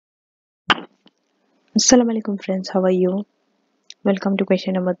Assalamu alaikum friends, how are you? Welcome to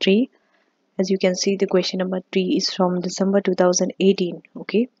question number 3. As you can see, the question number 3 is from December 2018.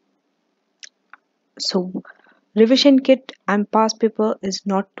 Okay, so revision kit and past paper is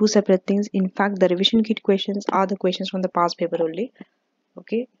not two separate things. In fact, the revision kit questions are the questions from the past paper only.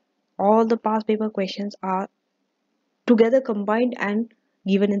 Okay, all the past paper questions are together combined and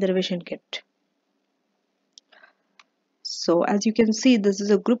given in the revision kit. So as you can see, this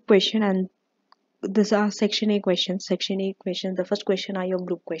is a group question and these are section A questions. Section A questions, the first question are your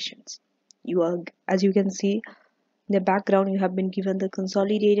group questions. You are, as you can see, in the background you have been given the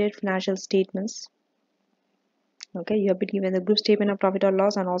consolidated financial statements. Okay, you have been given the group statement of profit or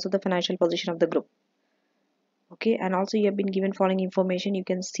loss and also the financial position of the group. Okay, and also you have been given following information. You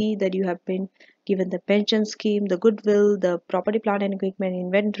can see that you have been given the pension scheme, the goodwill, the property, plant and equipment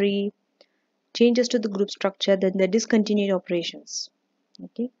inventory, changes to the group structure, then the discontinued operations.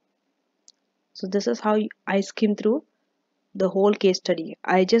 Okay, so this is how I skim through the whole case study.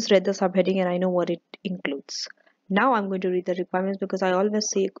 I just read the subheading and I know what it includes. Now I'm going to read the requirements because I always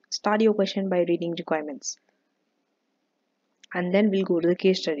say start your question by reading requirements. And then we'll go to the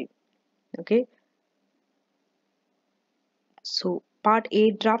case study. Okay. So part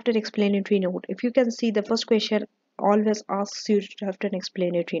A, draft an explanatory note. If you can see, the first question always asks you to draft an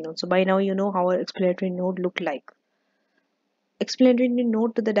explanatory note. So by now you know how an explanatory note look like. Explanatory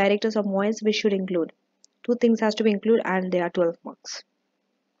note to the directors of Moyes which should include. Two things has to be included and they are 12 marks.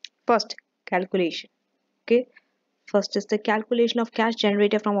 First, calculation. Okay. First is the calculation of cash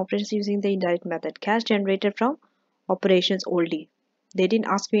generated from operations using the indirect method. Cash generated from operations only. They didn't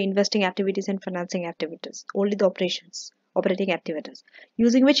ask you investing activities and financing activities. Only the operations, operating activities.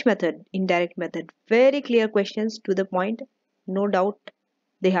 Using which method? Indirect method. Very clear questions to the point. No doubt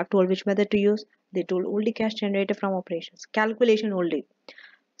they have told which method to use. They told only cash generated from operations. Calculation only.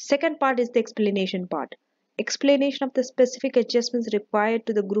 Second part is the explanation part. Explanation of the specific adjustments required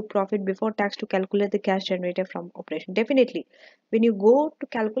to the group profit before tax to calculate the cash generated from operation. Definitely, when you go to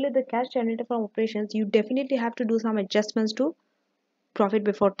calculate the cash generated from operations, you definitely have to do some adjustments to profit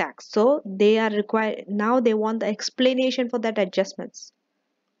before tax. So they are required now. They want the explanation for that adjustments,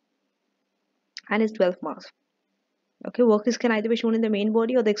 and it's 12 marks. Okay, worksheets can either be shown in the main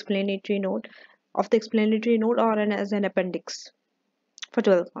body or the explanatory note or as an appendix for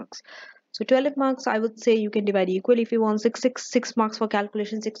 12 marks. So 12 marks, I would say you can divide equally if you want 6 marks for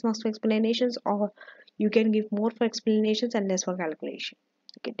calculation, 6 marks for explanations, or you can give more for explanations and less for calculation.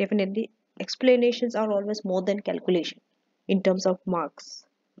 Okay, definitely explanations are always more than calculation in terms of marks.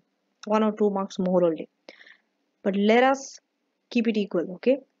 1 or 2 marks more only. But let us keep it equal.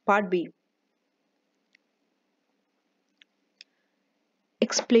 Okay, part B.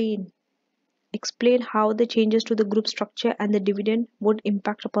 Explain how the changes to the group structure and the dividend would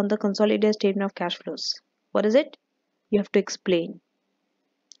impact upon the consolidated statement of cash flows. What is it? You have to explain.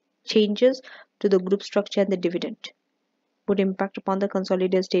 Changes to the group structure and the dividend would impact upon the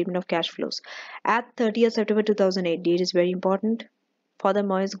consolidated statement of cash flows. At 30th September 2008, date is very important for the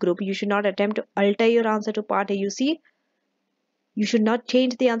Moyes group. You should not attempt to alter your answer to part A. You see, you should not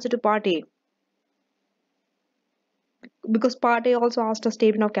change the answer to part A because part A also asked a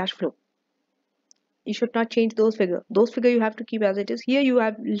statement of cash flow. You should not change those figures. Those figures you have to keep as it is. Here you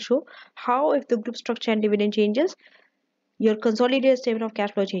will show how if the group structure and dividend changes, your consolidated statement of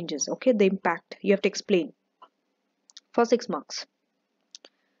cash flow changes. Okay, the impact you have to explain for 6 marks.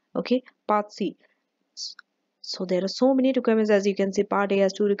 Okay, part C. So there are so many requirements. As you can see, part A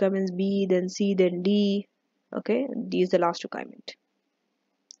has 2 requirements, B, then C, then D. Okay, D is the last requirement.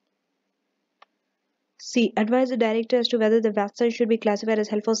 C. Advise the director as to whether the Watson should be classified as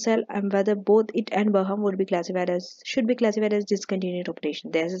held for sale and whether both it and Burham should be classified as discontinued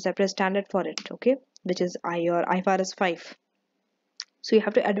operation. There's a separate standard for it, okay, which is IFRS 5. So you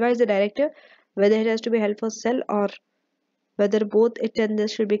have to advise the director whether it has to be held for sale or whether both it and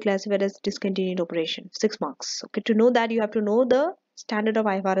this should be classified as discontinued operation. 6 marks. Okay, to know that you have to know the standard of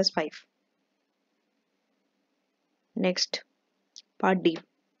IFRS 5. Next, part D,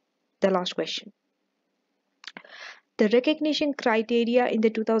 the last question. The recognition criteria in the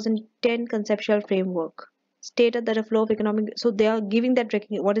 2010 conceptual framework stated that a flow of economic, so they are giving that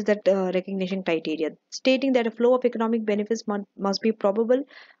what is that recognition criteria, stating that a flow of economic benefits must be probable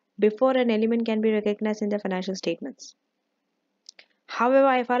before an element can be recognized in the financial statements. However,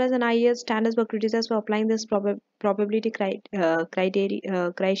 IFRS and IAS standards were criticized for applying this probability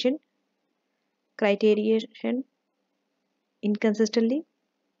criterion inconsistently.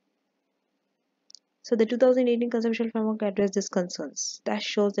 So the 2018 conceptual framework addressed these concerns. That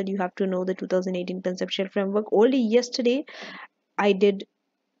shows that you have to know the 2018 conceptual framework. Only yesterday I did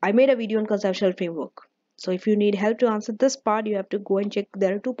I made a video on conceptual framework. So if you need help to answer this part, you have to go and check.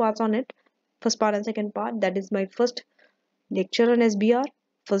 There are two parts on it. First part and second part. That is my first lecture on SBR,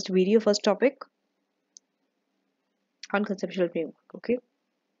 first video, first topic on conceptual framework. Okay.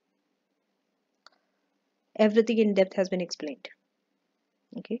 Everything in depth has been explained.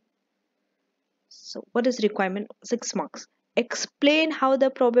 Okay. So what is requirement? 6 marks. Explain how the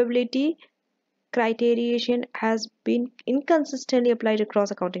probability criterion has been inconsistently applied across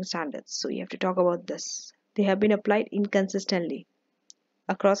accounting standards. So you have to talk about this. They have been applied inconsistently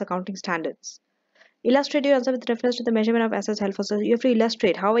across accounting standards. Illustrate your answer with reference to the measurement of assets held for sale. You have to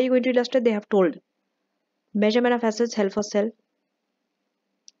illustrate. How are you going to illustrate? They have told. Measurement of assets held for sale.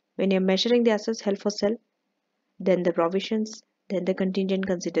 When you're measuring the assets held for sale, then the provisions, then the contingent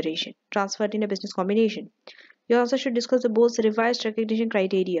consideration transferred in a business combination. You also should discuss the board's revised recognition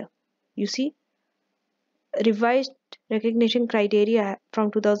criteria. You see, revised recognition criteria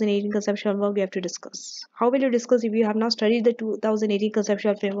from 2018 conceptual framework we have to discuss. How will you discuss if you have not studied the 2018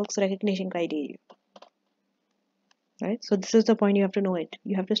 conceptual framework's recognition criteria? Right, so this is the point, you have to know it.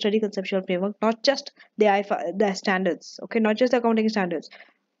 You have to study conceptual framework, not just the standards, okay, not just the accounting standards,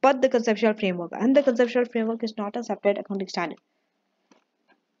 but the conceptual framework. And the conceptual framework is not a separate accounting standard.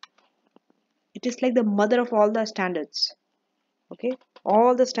 It is like the mother of all the standards. Okay,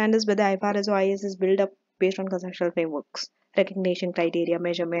 all the standards whether IFRS or IAS is built up based on conceptual frameworks, recognition criteria,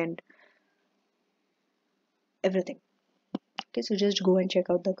 measurement, everything. Okay, so just go and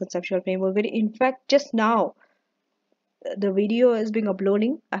check out the conceptual framework. In fact, just now the video is being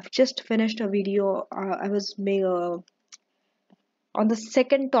uploading. I've just finished a video. I was made on the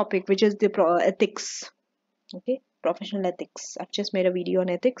second topic, which is the ethics. Okay, professional ethics. I've just made a video on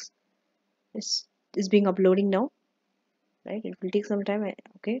ethics. It's being uploading now. Right, it will take some time.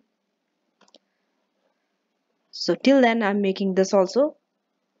 Okay. So till then, I'm making this also.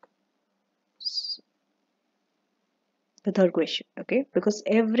 The third question. Okay, because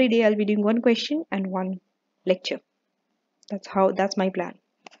every day I'll be doing one question and one lecture. That's my plan.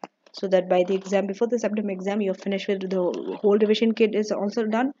 So that by the exam, before the September exam, you're finished with the whole revision kit is also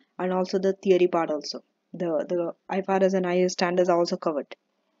done, and also the theory part also. The IFRS and IAS standards are also covered.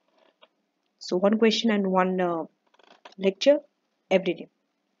 So one question and one lecture every day.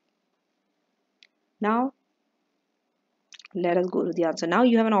 Now let us go to the answer. Now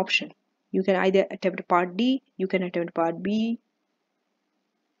you have an option. You can either attempt part D, you can attempt part B,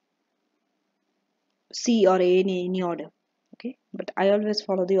 C or A in any order. Okay, but I always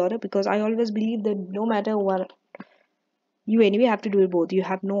follow the order because I always believe that no matter what, you anyway have to do it both. You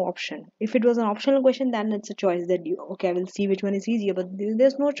have no option. If it was an optional question, then it's a choice that you, okay, I will see which one is easier, but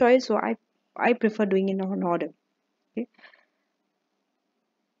there's no choice, so I prefer doing it in order. Okay,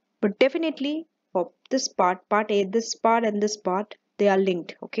 but definitely for this part A, this part and this part, they are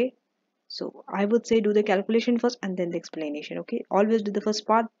linked. Okay, so I would say do the calculation first and then the explanation. Okay, always do the first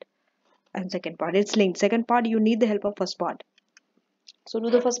part and second part. It's linked. Second part, you need the help of first part. So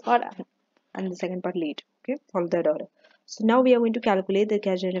do the first part and the second part later. Okay, follow that order. So now we are going to calculate the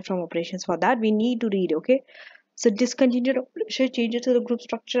cash generated from operations. For that, we need to read. Okay, so discontinued operation changes to the group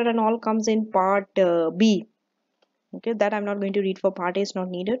structure and all comes in part B. Okay, that I'm not going to read. For part A is not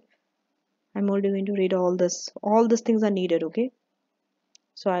needed. I'm only going to read all this. All these things are needed. Okay,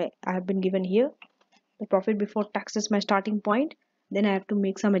 so I have been given here the profit before tax is my starting point. Then I have to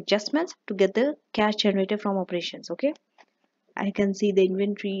make some adjustments to get the cash generated from operations. Okay, I can see the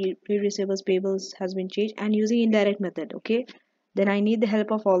inventory, pre-receivables, payables has been changed, and using indirect method. Okay, then I need the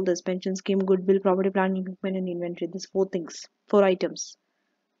help of all this: pension scheme, goodwill, property, plant, equipment, and inventory. These 4 things, 4 items.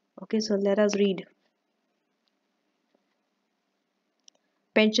 Okay, so let us read.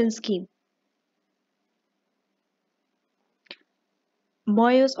 Pension scheme.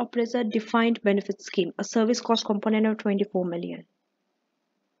 Moyes operates a defined benefit scheme, a service cost component of 24 million.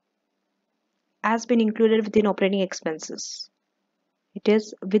 Has been included within operating expenses. It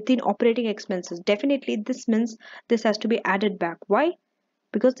is within operating expenses. Definitely this means this has to be added back. Why?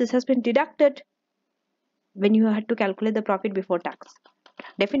 Because this has been deducted when you had to calculate the profit before tax.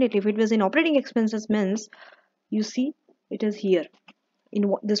 Definitely if it was in operating expenses means, you see it is here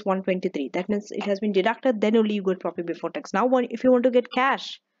in this 123. That means it has been deducted, then only you get profit before tax. Now if you want to get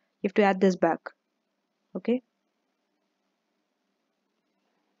cash, you have to add this back. Okay.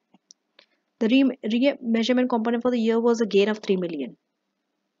 The remeasurement component for the year was a gain of 3 million.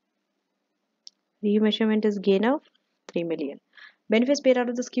 Remeasurement is gain of 3 million. Benefits paid out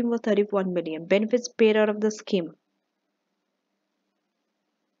of the scheme was 31 million. Benefits paid out of the scheme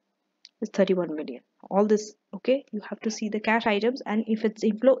is 31 million. All this, okay, you have to see the cash items, and if it's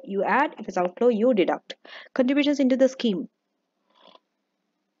inflow, you add, if it's outflow, you deduct. Contributions into the scheme.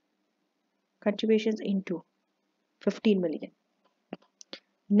 contributions into 15 million.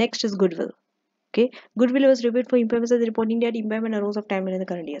 Next is goodwill. Okay, goodwill was reviewed for impairments as the reporting date. Impairment arose of 10 million in the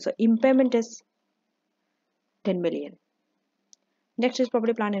current year. So impairment is 10 million. Next is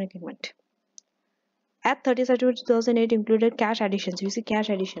property, plant and equipment. At 30th September 2008 included cash additions. You see cash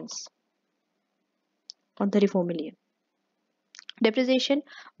additions on 34 million. Depreciation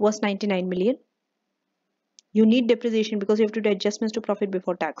was 99 million. You need depreciation because you have to do adjustments to profit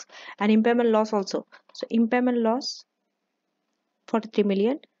before tax. And impairment loss also. So impairment loss 43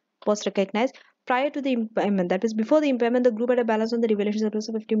 million was recognized. Prior to the impairment, that is before the impairment, the group had a balance on the revaluation surplus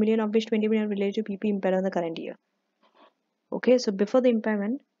of 50 million, of which 20 million related to PP impaired in the current year. Okay, so before the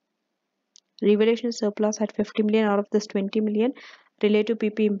impairment, revaluation surplus had 50 million, out of this 20 million related to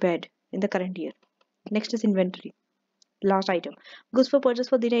PP impaired in the current year. Next is inventory. Last item, goods for purchase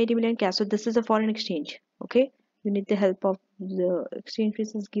for the 80 million cash. So this is a foreign exchange. Okay, you need the help of the exchange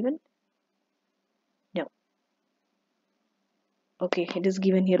rate is given. No. Okay, it is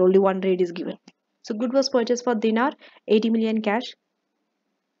given here, only one rate is given. So good was purchased for dinar 80 million cash.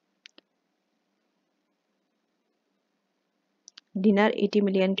 Dinar 80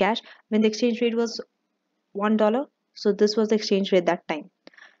 million cash when the exchange rate was $1. So this was the exchange rate that time.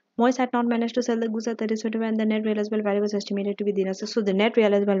 Moyes had not managed to sell the goods at 30th September and the net realizable value was estimated to be dinar. So the net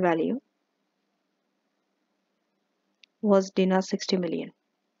realizable value was dinar 60 million.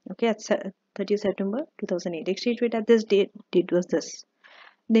 Okay, at 30th September 2008. Exchange rate at this date was this.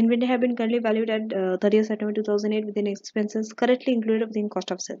 The inventory have been currently valued at 30th September 2008 within expenses correctly included within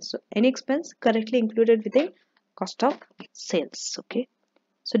cost of sales. So any expense correctly included within cost of sales. Okay.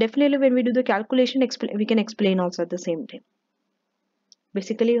 So definitely when we do the calculation, we can explain also at the same time.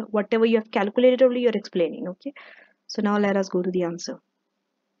 Basically, whatever you have calculated only you're explaining. Okay. So now let us go to the answer.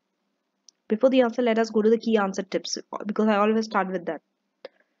 Before the answer, let us go to the key answer tips because I always start with that.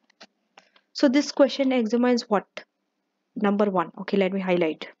 So this question examines what? Number one. Okay, let me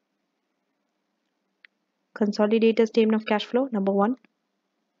highlight. Consolidated statement of cash flow, number one.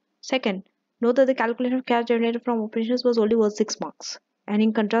 Second, note that the calculation of cash generated from operations was only worth 6 marks. And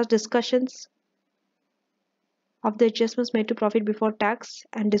in contrast, discussions of the adjustments made to profit before tax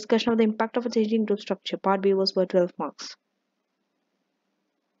and discussion of the impact of a changing group structure, part B, was worth 12 marks.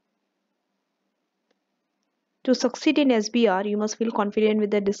 To succeed in SBR, you must feel confident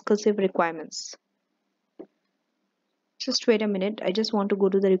with the discursive requirements. Just wait a minute. I just want to go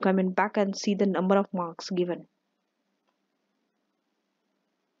to the requirement back and see the number of marks given.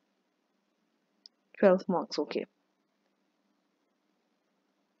 12 marks, okay.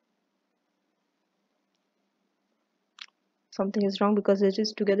 Something is wrong because it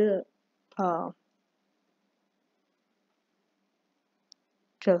is together 12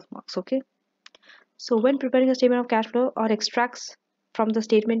 marks, okay. So when preparing a statement of cash flow or extracts from the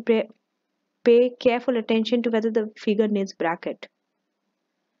statement, pay careful attention to whether the figure needs bracket.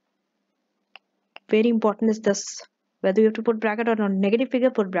 Very important is this, whether you have to put bracket or not. Negative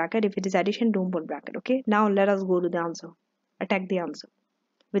figure, put bracket. If it is addition, don't put bracket. Okay, now let us go to the answer. Attack the answer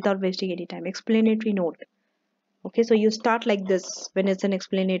without wasting any time. Explanatory note. Okay, so you start like this when it's an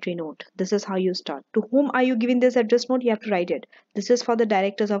explanatory note. This is how you start. To whom are you giving this address note? You have to write it. This is for the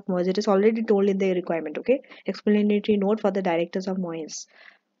directors of Moyes. It is already told in the requirement. Okay, explanatory note for the directors of Moyes.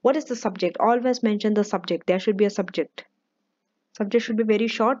 What is the subject? Always mention the subject. There should be a subject. Subject should be very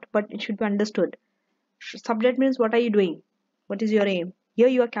short, but it should be understood. Subject means what are you doing? What is your aim? Here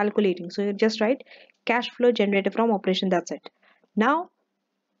you are calculating. So you just write cash flow generated from operation. That's it. Now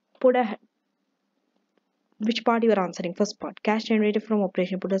put a which part you are answering. First part, cash generated from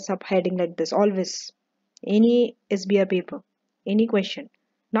operation. Put a subheading like this. Always. Any SBR paper. Any question.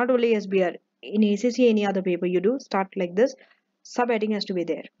 Not only SBR. In ACC, any other paper you do. Start like this. Subheading has to be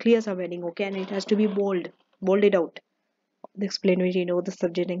there. Clear subheading. Okay. And it has to be bold. Bold it out. The explanatory note, the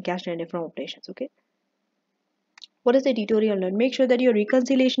subject and cash generated from operations. Okay. What is the tutorial learn? Make sure that your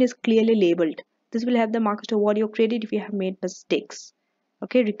reconciliation is clearly labeled. This will help the markers to award your credit if you have made mistakes.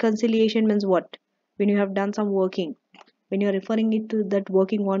 Okay, reconciliation means what? When you have done some working, when you are referring it to that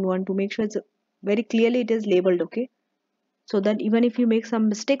working one to make sure it's very clearly it is labeled. Okay, so that even if you make some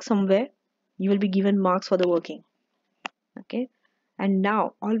mistake somewhere, you will be given marks for the working. Okay, and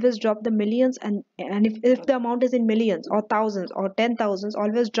now always drop the millions and if the amount is in millions or thousands or 10,000s,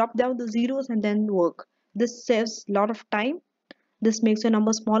 always drop down the zeros and then work. This saves a lot of time. This makes your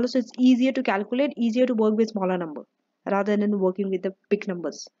number smaller, so it's easier to calculate, easier to work with smaller number rather than working with the big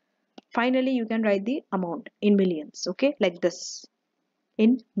numbers. Finally, you can write the amount in millions. Okay, like this.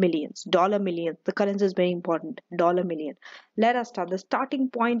 In millions, dollar million. The currency is very important. Dollar million. Let us start. The starting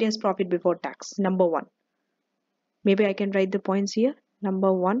point is profit before tax. Number one. Maybe I can write the points here.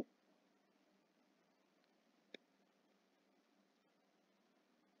 Number one.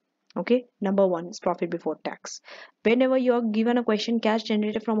 Okay, number one is profit before tax. Whenever you are given a question, cash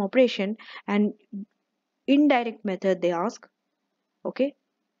generated from operation, and indirect method they ask. Okay,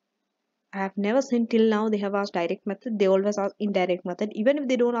 I have never seen till now they have asked direct method. They always ask indirect method. Even if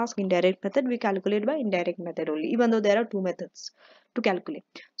they don't ask indirect method, we calculate by indirect method only, even though there are two methods to calculate.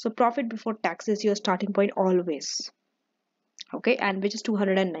 So profit before tax is your starting point always. Okay, and which is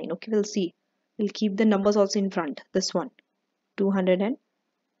 209. Okay, we'll see. We'll keep the numbers also in front. This one, 200 and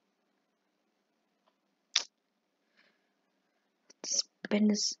this pen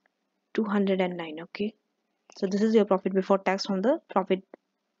is 209. Okay, so this is your profit before tax from the profit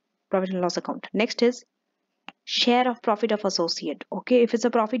and loss account. Next is share of profit of associate. Okay, if it's a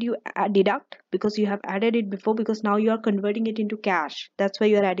profit, you deduct because you have added it before, because now you are converting it into cash. That's why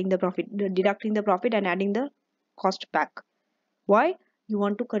you are adding the profit, deducting the profit and adding the cost back. Why? You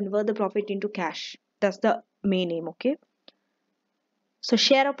want to convert the profit into cash. That's the main aim. Okay, so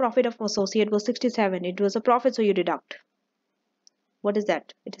share of profit of associate was 67. It was a profit, so you deduct. What is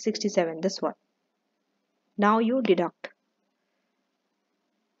that? It is 67. This one. Now you deduct.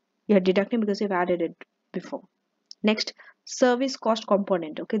 You are deducting because you've added it before. Next, service cost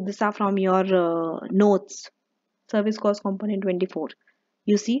component. Okay, these are from your notes. Service cost component 24.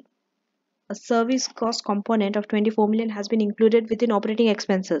 You see, a service cost component of 24 million has been included within operating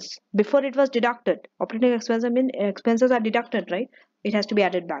expenses. Before it was deducted. Operating expenses, I mean, expenses are deducted, right? It has to be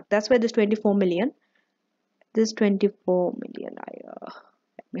added back. That's why this 24 million. This 24 million,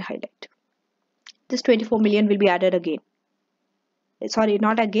 let me highlight. This 24 million will be added again. Sorry,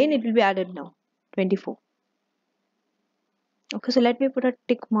 not again, it will be added now. 24. Okay, so let me put a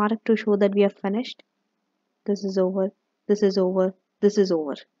tick mark to show that we have finished. This is over, this is over, this is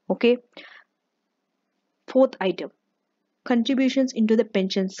over. Okay. Fourth item, contributions into the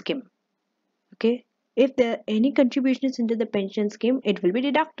pension scheme. Okay, if there are any contributions into the pension scheme, it will be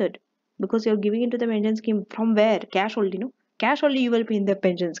deducted because you're giving into the pension scheme from where? Cash only, no? Cash only you will be in the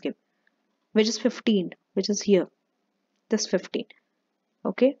pension scheme, which is 15, which is here. This 15.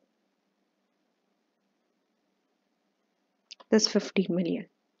 Okay, this 15 million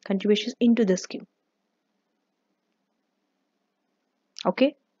contributions into the scheme.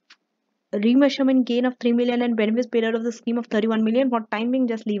 Okay, remeasurement gain of 3 million and benefits paid out of the scheme of 31 million. For time being,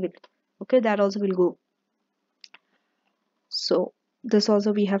 just leave it. Okay, that also will go. So this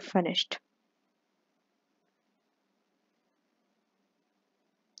also we have finished.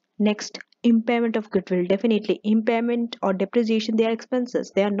 Next, impairment of goodwill. Definitely impairment or depreciation, they are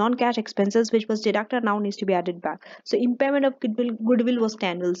expenses. They are non-cash expenses which was deducted, now needs to be added back. So impairment of goodwill was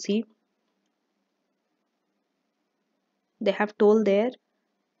 10. We'll see. They have told there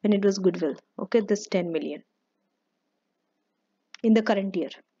when it was goodwill. Okay, this 10 million in the current year.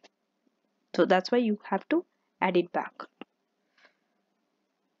 So that's why you have to add it back.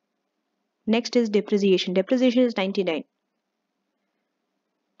 Next is depreciation. Depreciation is 99.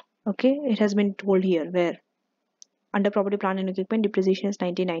 Okay, it has been told here where under property, plant and equipment depreciation is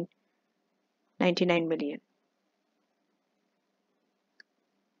 99 million.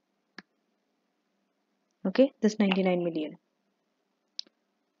 Okay, this 99 million.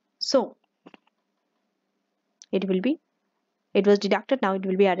 So it was deducted, now it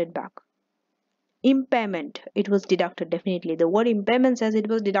will be added back. Impairment, it was deducted. Definitely the word impairment says it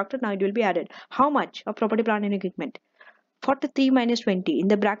was deducted, now it will be added. How much of property, plant and equipment? 43 minus 20. In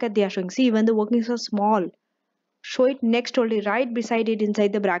the bracket they are showing. See, when the workings are small, show it next only, right beside it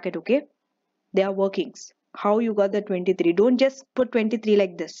inside the bracket. Okay, they are workings. How you got the 23? Don't just put 23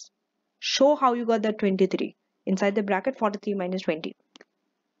 like this. Show how you got the 23 inside the bracket. 43 minus 20.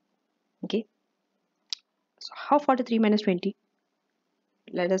 Okay, so how 43 minus 20?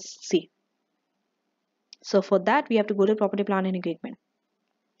 Let us see. So for that we have to go to property, plant and equipment.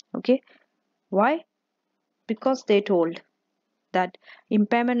 Okay, why? Because they told that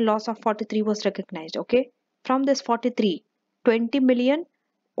impairment loss of 43 was recognized. Okay, from this 43, 20 million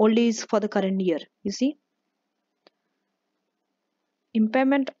only is for the current year. You see,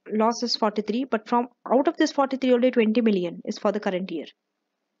 impairment loss is 43, but from out of this 43 only 20 million is for the current year.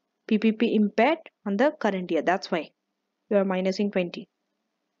 PPP impaired on the current year. That's why you are minusing 20.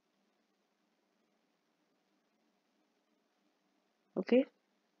 Okay,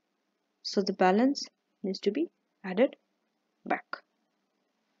 so the balance needs to be added back.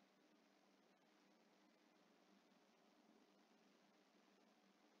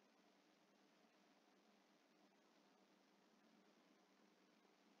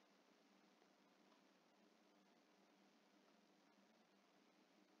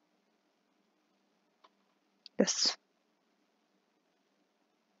 Yes.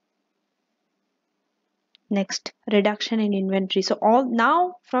 Next, reduction in inventory. So all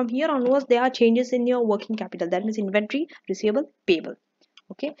now from here onwards there are changes in your working capital. That means inventory, receivable, payable.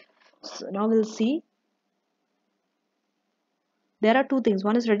 Okay. So now we'll see. There are two things.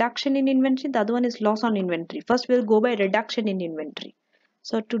 One is reduction in inventory. The other one is loss on inventory. First, we'll go by reduction in inventory.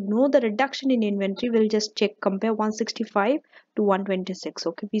 So to know the reduction in inventory, we'll just check compare 165 to 126.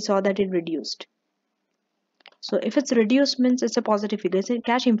 Okay, we saw that it reduced. So if it's reduced means it's a positive figure. It's a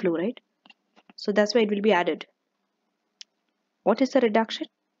cash inflow, right? So that's why it will be added. What is the reduction?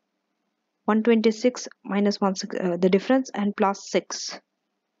 126 minus 16, the difference, and plus 6.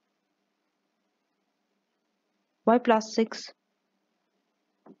 Why plus 6?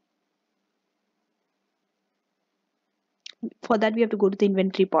 For that we have to go to the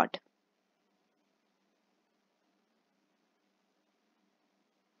inventory part.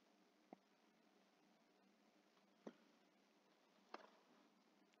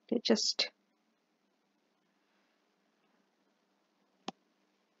 Okay, just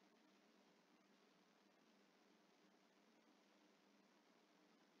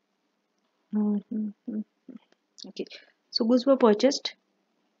okay. So goods were purchased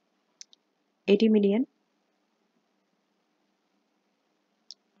 80 million.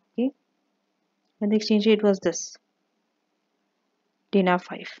 Okay, and the exchange rate was this, dinar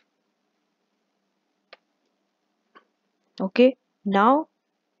 5. Okay, now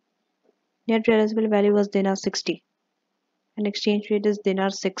net realizable value was dinar 60 and exchange rate is dinar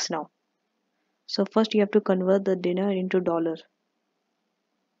 6 now. So first you have to convert the dinar into dollar.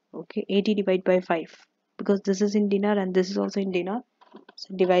 Okay, 80 divided by 5, because this is in dinar and this is also in dinar.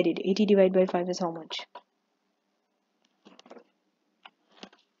 So divided, 80 divided by 5 is how much?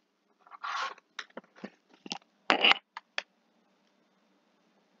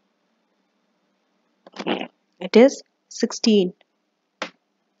 It is 16.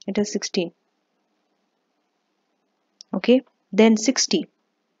 It is 16. Okay, then 60.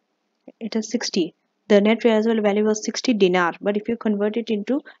 It is 60. The net realizable value was 60 dinar, but if you convert it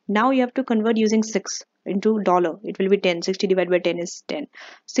into, now you have to convert using 6 into dollar. It will be 10. 60 divided by 10 is 10.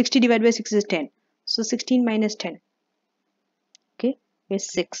 60 divided by 6 is 10. So 16 minus 10, okay, is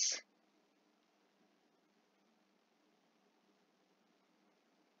 6.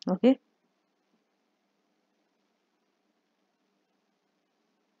 Okay,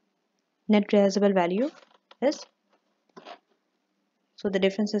 net realizable value is, so the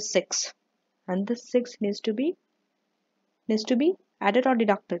difference is 6, and this 6 needs to be added or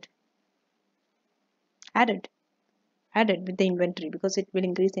deducted. Added with the inventory, because it will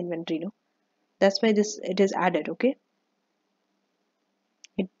increase the inventory, no? That's why this, it is added. Okay,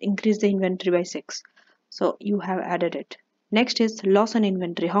 it increased the inventory by 6, so you have added it. Next is loss on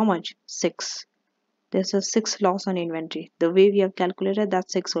inventory. How much? 6. There's a 6 loss on inventory. The way we have calculated,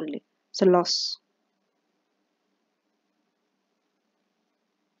 that's 6 only. So loss.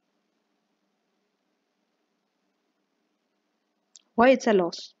 Why it's a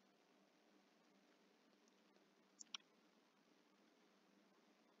loss?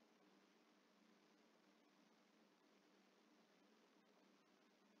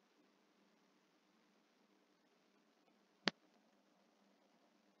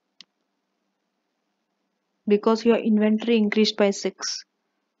 Because your inventory increased by 6.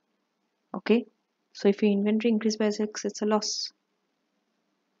 Okay, so if your inventory increased by 6, it's a loss.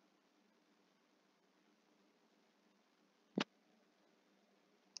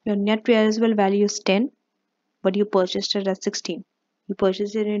 Your net realizable value is 10, but you purchased it at 16. You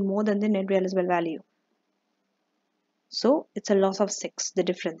purchased it in more than the net realizable value, so it's a loss of 6, the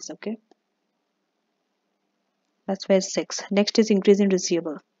difference. Okay, that's why it's 6. Next is increase in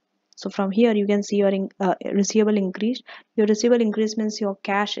receivable. So from here you can see your receivable increased. Your receivable increase means your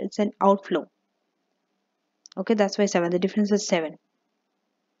cash, it's an outflow. Okay, that's why 7. The difference is 7.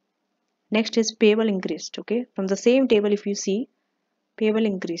 Next is payable increased. Okay, from the same table, if you see, payable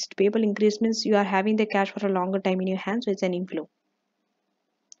increased. Payable increased means you are having the cash for a longer time in your hand, so it's an inflow.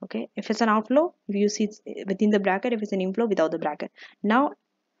 Okay, if it's an outflow, if you see it's within the bracket, if it's an inflow, without the bracket. Now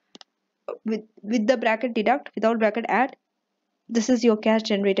with the bracket deduct, without bracket add. This is your cash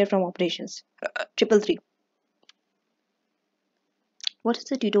generated from operations. 333. What is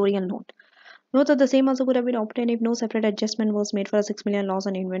the tutorial note? Note that the same also could have been obtained if no separate adjustment was made for a 6 million loss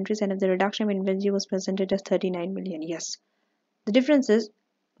on inventories and if the reduction of inventory was presented as 39 million. Yes. The difference is,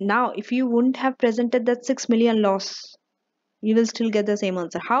 now if you wouldn't have presented that 6 million loss, you will still get the same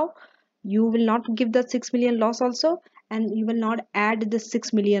answer. How? You will not give that 6 million loss also, and you will not add the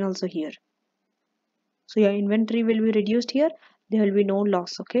 6 million also here. So your inventory will be reduced here. There will be no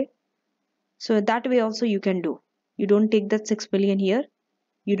loss. Okay. So that way also you can do. You don't take that 6 million here.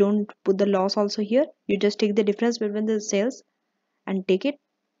 You don't put the loss also here. You just take the difference between the sales and take it.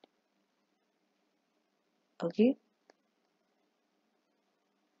 Okay.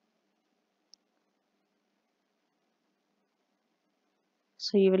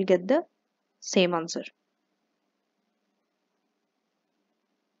 So you will get the same answer.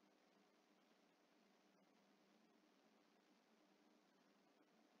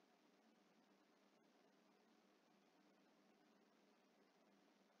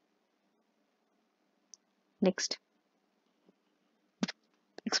 Next.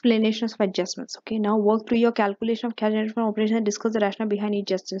 Explanations of adjustments. Okay, now work through your calculation of cash generation from operation and discuss the rationale behind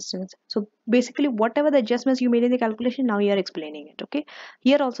each adjustment. So basically, whatever the adjustments you made in the calculation, now you are explaining it. Okay,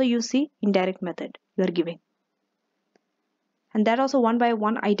 here also you see indirect method you are giving, and that also one by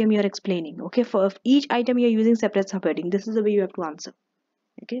one item you are explaining. Okay, for each item you are using separate subheading. This is the way you have to answer.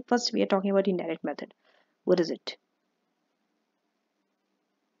 Okay, first we are talking about indirect method. What is it?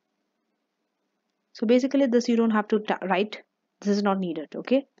 So basically, this you don't have to write. This is not needed.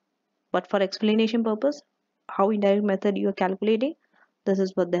 Okay, but for explanation purpose, how indirect method you are calculating, this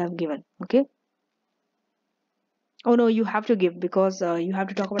is what they have given. Okay. Oh no, you have to give because you have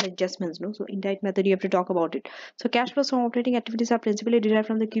to talk about adjustments, no? So indirect method you have to talk about it. So cash flows from operating activities are principally derived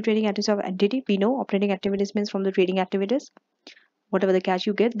from the key trading activities of entity. We know operating activities means from the trading activities. Whatever the cash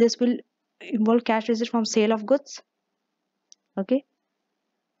you get, this will involve cash received from sale of goods. Okay.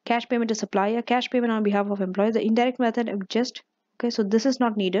 Cash payment to supplier, cash payment on behalf of employer. The indirect method of just okay. So this is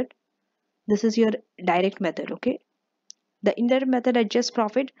not needed. This is your direct method. Okay. The indirect method adjusts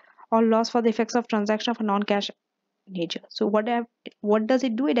profit or loss for the effects of transaction of a non-cash nature. So what does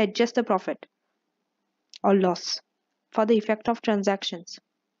it do? It adjusts the profit or loss for the effect of transactions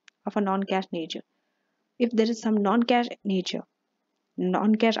of a non-cash nature. If there is some non-cash nature,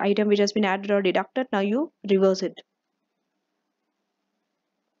 non-cash item which has been added or deducted, now you reverse it.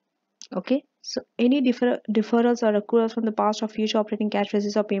 Okay, so any deferrals or accruals from the past or future operating cash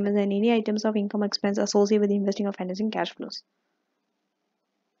receipts or payments and any items of income expense associated with investing or financing cash flows.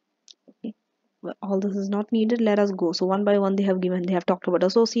 Okay. Well, all this is not needed. Let us go. So one by one they have given. They have talked about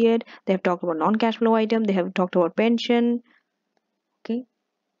associate. They have talked about non-cash flow item. They have talked about pension. Okay.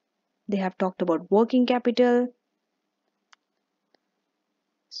 They have talked about working capital.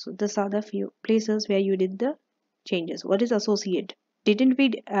 So these are the few places where you did the changes. What is associate? Didn't we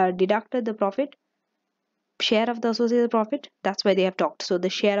deduct the profit? Share of the associate's profit? That's why they have talked. So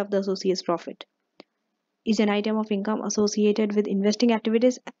the share of the associate's profit is an item of income associated with investing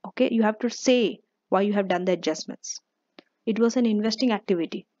activities. Okay, you have to say why you have done the adjustments. It was an investing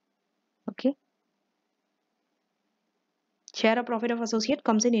activity. Okay. Share of profit of associate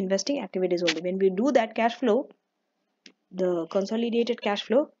comes in investing activities only. When we do that cash flow, the consolidated cash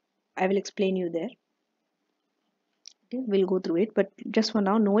flow, I will explain you there. Okay, we'll go through it, but just for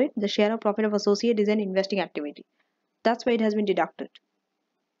now, know it. The share of profit of associate is an investing activity. That's why it has been deducted.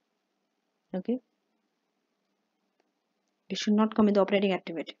 Okay. It should not come in the operating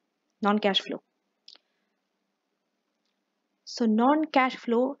activity. Non-cash flow. So non-cash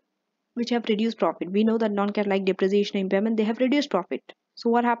flow which have reduced profit. We know that non-cash like depreciation and impairment, they have reduced profit. So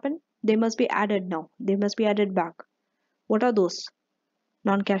what happened? They must be added now. They must be added back. What are those?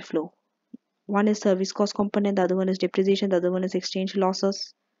 Non-cash flow. One is service cost component, the other one is depreciation, the other one is exchange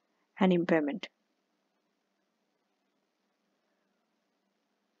losses and impairment.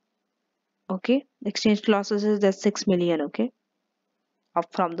 Okay, exchange losses is that 6 million, okay,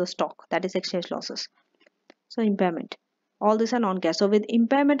 up from the stock, that is exchange losses. So impairment. All these are non-cash. So with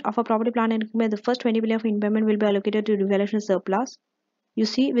impairment of a property, plant and equipment, the first 20 million of impairment will be allocated to revaluation surplus. You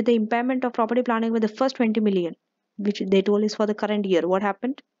see, with the impairment of property, plant and equipment, the first 20 million, which they told is for the current year, what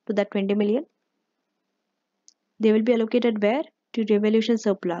happened to that 20 million? They will be allocated where? To revaluation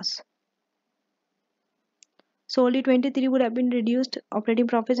surplus. So only 23 would have been reduced operating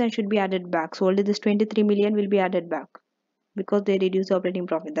profits and should be added back. So only this 23 million will be added back because they reduce the operating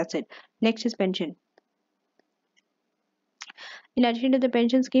profit. That's it. Next is pension. In addition to the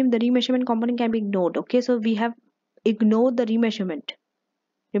pension scheme, the remeasurement component can be ignored. Okay, so we have ignored the remeasurement.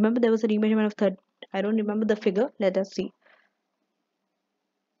 Remember there was a remeasurement of third. I don't remember the figure. Let us see.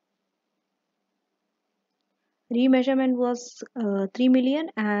 Remeasurement was 3 million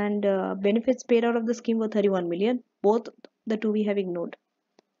and benefits paid out of the scheme were 31 million. Both the two we have ignored.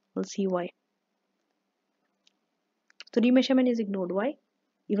 We'll see why. So remeasurement is ignored. Why?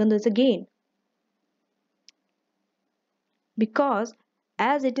 Even though it's a gain. Because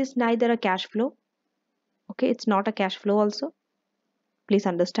as it is neither a cash flow, okay, it's not a cash flow also. Please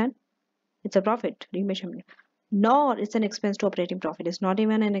understand. It's a profit, remeasurement. Nor it's an expense to operating profit. It's not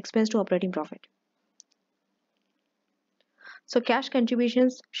even an expense to operating profit. So cash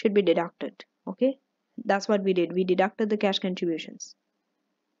contributions should be deducted. Okay, that's what we did. We deducted the cash contributions.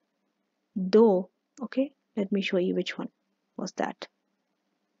 Though, okay, let me show you which one was that.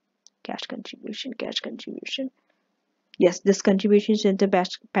 Cash contribution, cash contribution. Yes, this contribution is in the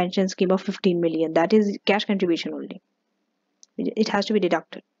pension scheme of 15 million. That is cash contribution only. It has to be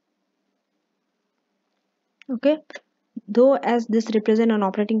deducted. Okay. Though as this represent an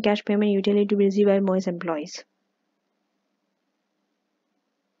operating cash payment usually to be received by Moyes employees.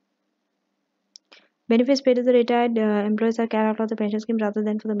 Benefits paid to the retired employees are carried out of the pension scheme rather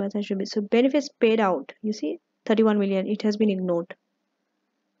than for the merchant should be. So benefits paid out, you see, 31 million. It has been ignored.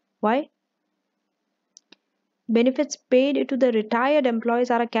 Why? Benefits paid to the retired employees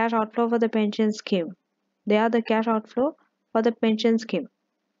are a cash outflow for the pension scheme. They are the cash outflow for the pension scheme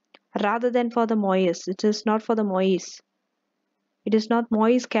rather than for the Moyes. It is not for the Moyes. It is not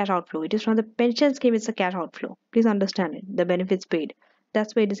Moyes cash outflow. It is from the pension scheme. It's a cash outflow. Please understand it. The benefits paid.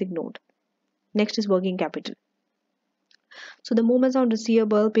 That's why it is ignored. Next is working capital. So the movements on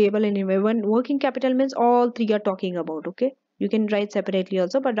receivable, payable, and inventory. Working capital means all three are talking about. Okay. You can write separately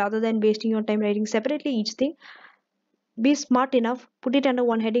also, but rather than wasting your time writing separately each thing, be smart enough, put it under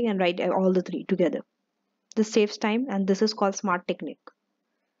one heading and write all the three together. This saves time, and this is called smart technique.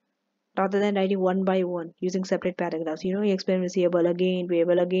 Rather than writing one by one using separate paragraphs, you explain receivable again,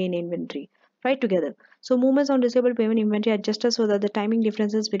 payable again, inventory. Write together. So movements on receivable, payment, inventory adjusted so that the timing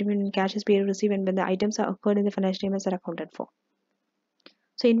differences between when cash is paid or received and when the items are occurred in the financial statements are accounted for.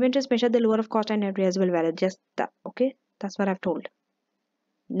 So inventory is measured the lower of cost and net realizable value. Just that. Okay, that's what I've told.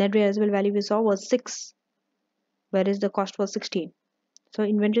 Net realizable value we saw was 6, whereas the cost was 16. So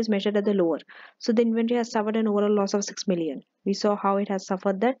inventory is measured at the lower. So the inventory has suffered an overall loss of 6 million. We saw how it has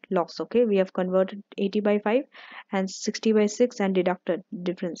suffered that loss. Okay, we have converted 80 by 5 and 60 by 6 and deducted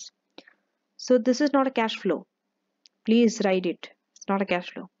difference. So this is not a cash flow. Please write it. It's not a cash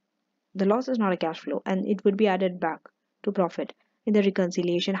flow. The loss is not a cash flow and it would be added back to profit in the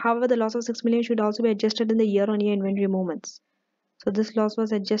reconciliation. However, the loss of 6 million should also be adjusted in the year-on-year inventory movements. So this loss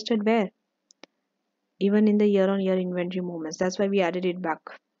was adjusted where? Even in the year-on-year inventory movements. That's why we added it back.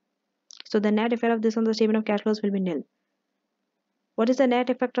 So the net effect of this on the statement of cash flows will be nil. What is the net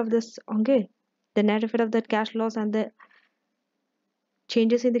effect of this? Okay, the net effect of that cash loss and the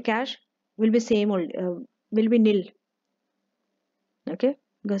changes in the cash will be same will be nil. Okay,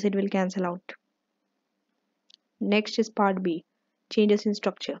 because it will cancel out. Next is part B, changes in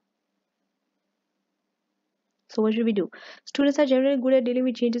structure. So what should we do? Students are generally good at dealing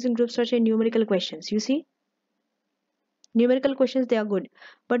with changes in group structure and numerical questions. You see, numerical questions, they are good,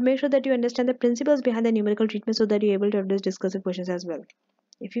 but make sure that you understand the principles behind the numerical treatment so that you're able to address discursive questions as well.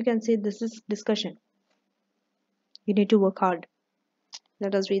 If you can say this is discussion, you need to work hard.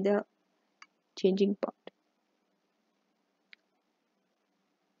 Let us read the changing part.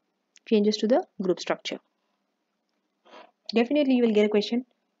 Changes to the group structure. Definitely you will get a question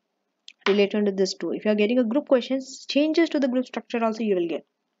related to this too. If you are getting a group questions, changes to the group structure also you will get.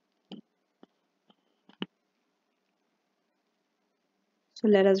 So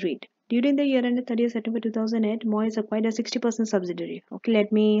let us read. During the year ended 30th September 2008, Moyes acquired a 60% subsidiary. Okay,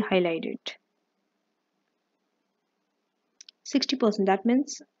 let me highlight it. 60%, that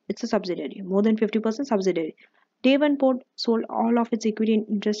means it's a subsidiary. More than 50% subsidiary. Devonport sold all of its equity and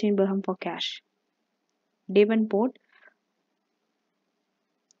interest in Burham for cash. Devonport,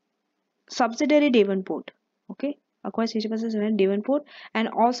 subsidiary Devonport. Okay, acquired 60% Devonport and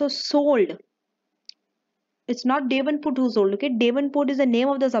also sold. It's not Devonport who sold. Okay, Devonport is the name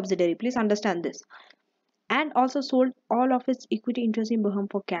of the subsidiary. Please understand this. And also sold all of its equity interest in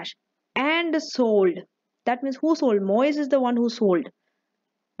Burham for cash. And sold. That means who sold? Moyes is the one who sold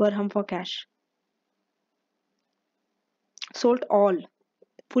Burham for cash. Sold all.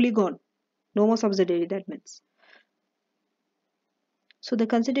 Fully gone. No more subsidiary, that means. So the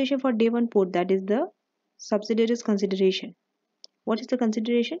consideration for Devonport, that is the subsidiary's consideration. What is the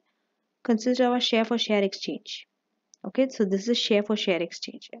consideration? Consists of a share for share exchange. Okay, so this is share for share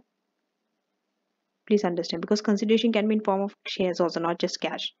exchange. Please understand, because consideration can be in form of shares also, not just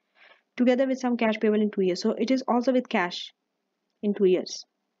cash. Together with some cash payable in 2 years. So it is also with cash in 2 years.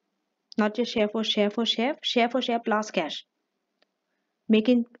 Not just share for share for share, share for share plus cash.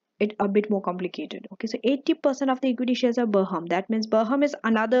 Making it a bit more complicated. Okay, so 80% of the equity shares are Burham. That means Burham is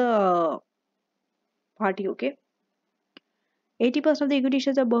another party. Okay, 80% of the equity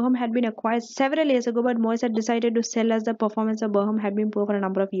shares of Burham had been acquired several years ago, but Moyes had decided to sell as the performance of Burham had been poor for a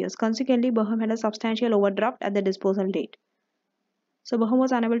number of years. Consequently, Burham had a substantial overdraft at the disposal date. So Burham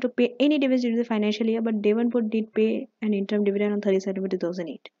was unable to pay any dividends during the financial year, but Devonport did pay an interim dividend on 30 September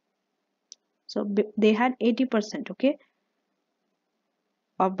 2008. So they had 80%. Okay,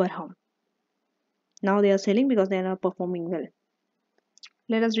 of Barham. Now they are selling because they are not performing well.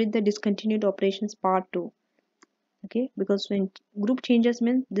 Let us read the discontinued operations part 2. Okay, because when group changes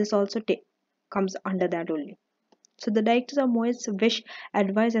means this also comes under that only. So the directors of Moyes wish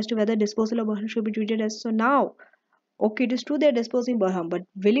advice as to whether disposal of Barham should be treated as, so now, okay, it is true they are disposing Barham, but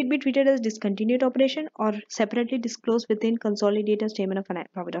will it be treated as discontinued operation or separately disclosed within consolidated statement of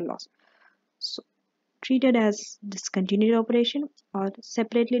profit and loss? So treated as discontinued operation or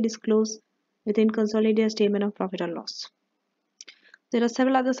separately disclosed within consolidated statement of profit and loss. There are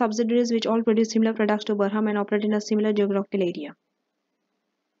several other subsidiaries which all produce similar products to Barham and operate in a similar geographical area.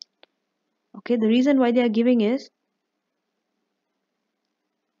 Okay, the reason why they are giving is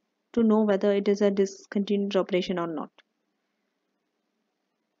to know whether it is a discontinued operation or not.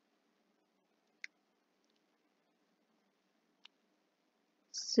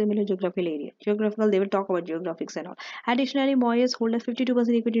 Similar geographical area. Geographical, they will talk about geographics and all. Additionally, Moyes holds a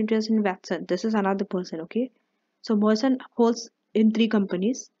 52% equity interest in Watson. This is another person, okay? So Moyes holds in 3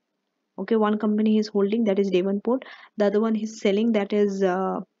 companies. Okay, one company he is holding, that is Devonport. The other one he's selling, that is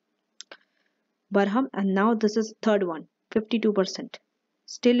Barham, and now this is third one, 52%.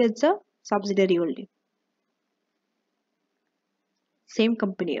 Still it's a subsidiary only. Same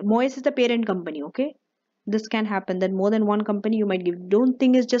company. Moyes is the parent company, okay? This can happen that more than one company you might give. Don't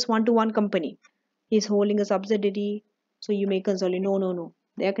think it's just one to one company. He's holding a subsidiary, so you may consolidate. No.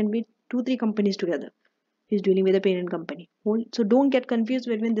 There can be 2-3 companies together. He's dealing with a parent company. So don't get confused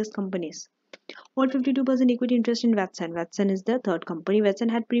between these companies. Hold 52% equity interest in Watson. Watson is the third company. Watson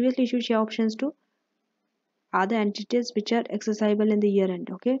had previously issued share options to other entities which are exercisable in the year end,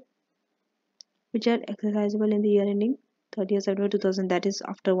 okay? Which are exercisable in the year ending 30th September 2000, that is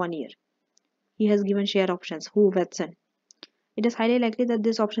after 1 year. He has given share options. Who? Watson. It is highly likely that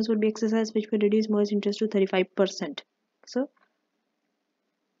these options will be exercised, which will reduce Moyes' interest to 35%. So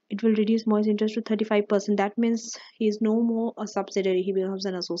it will reduce Moyes' interest to 35%. That means he is no more a subsidiary. He becomes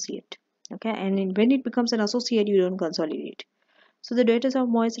an associate. Okay, and when it becomes an associate, you don't consolidate. So the directors of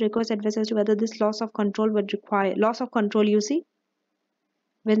Moyes request advice as to whether this loss of control would require loss of control. You see,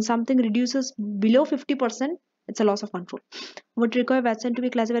 when something reduces below 50%, it's a loss of control. Would require Watson to be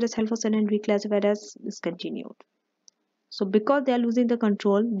classified as held for sale and reclassified as discontinued. So because they are losing the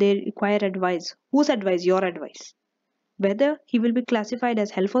control, they require advice. Whose advice? Your advice. Whether he will be classified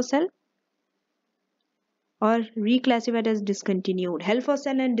as held for sale or reclassified as discontinued. Held for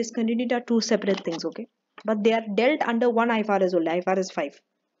sale and discontinued are 2 separate things, okay? But they are dealt under one IFRS only, IFRS 5.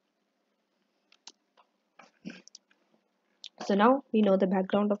 So now we know the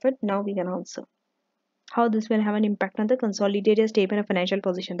background of it. Now we can answer. How this will have an impact on the consolidated statement of financial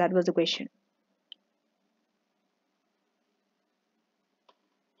position? That was the question.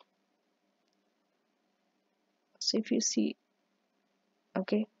 So if you see,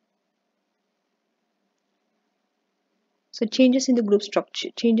 okay, so changes in the group structure,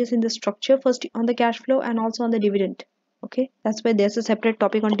 changes in the structure first on the cash flow and also on the dividend. Okay, that's why there's a separate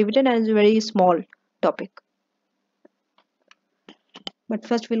topic on dividend and it's a very small topic. But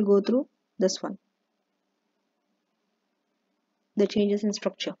first we'll go through this one, the changes in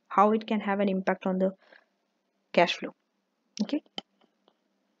structure, how it can have an impact on the cash flow. Okay,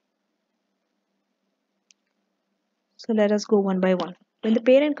 so let us go one by one. When the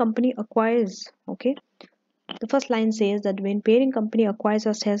parent company acquires, okay, the first line says that when parent company acquires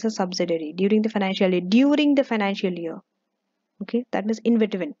or sells a subsidiary during the financial year, okay, that means in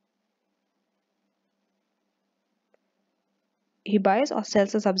between, he buys or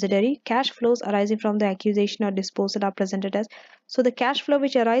sells a subsidiary, cash flows arising from the acquisition or disposal are presented as, so the cash flow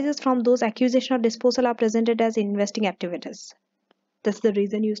which arises from those acquisition or disposal are presented as investing activities. That's the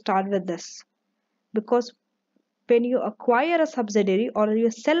reason you start with this, because when you acquire a subsidiary or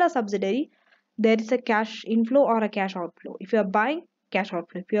you sell a subsidiary, there is a cash inflow or a cash outflow. If you are buying, cash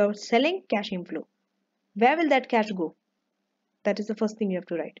outflow. If you are selling, cash inflow. Where will that cash go? That is the first thing you have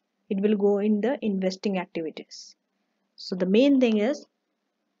to write. It will go in the investing activities. So the main thing is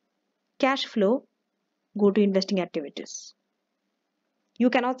cash flow go to investing activities. You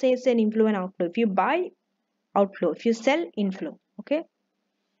cannot say it's an inflow and outflow. If you buy, outflow. If you sell, inflow. Okay.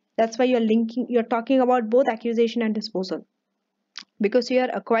 That's why you're talking about both acquisition and disposal. Because you are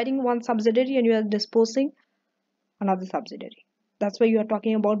acquiring one subsidiary and you are disposing another subsidiary. That's why you are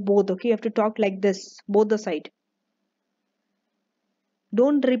talking about both. Okay. You have to talk like this, both the side.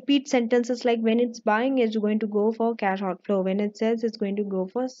 Don't repeat sentences like when it's buying, it's going to go for cash outflow. When it says it's going to go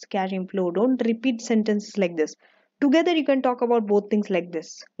for cash inflow. Don't repeat sentences like this. Together you can talk about both things like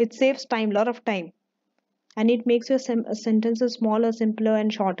this. It saves time, lot of time. And it makes your sentences smaller, simpler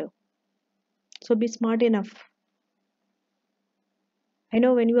and shorter. So be smart enough. I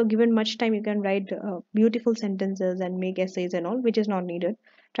know when you are given much time, you can write beautiful sentences and make essays and all, which is not needed.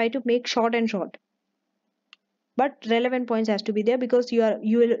 Try to make short and short, but relevant points has to be there because you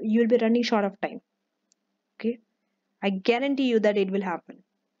will be running short of time. Okay, I guarantee you that it will happen.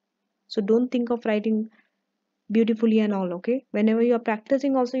 So don't think of writing beautifully and all. Okay, whenever you are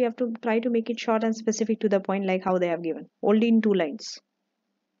practicing, also you have to try to make it short and specific to the point, like how they have given, only in 2 lines.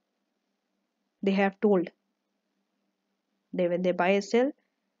 They have told they when they buy a sell,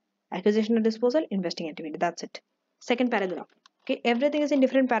 acquisition or disposal, investing activity. That's it. Second paragraph. Okay, everything is in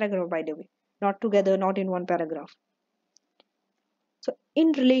different paragraph, by the way, not together, not in one paragraph. So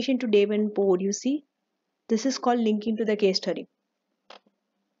in relation to Davenport, you see, this is called linking to the case study.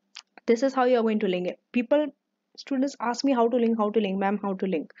 This is how you are going to link it. Students ask me how to link, ma'am, how to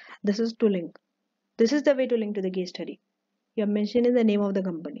link. This is to link. This is the way to link to the case study. You are mentioning the name of the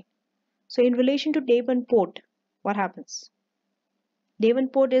company. So in relation to Davenport, what happens?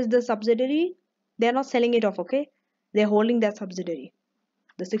 Davenport is the subsidiary. They are not selling it off, okay? They are holding that subsidiary,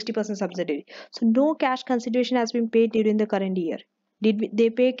 the 60% subsidiary. So no cash consideration has been paid during the current year. They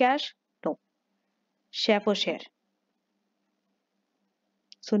pay cash? No. Share for share.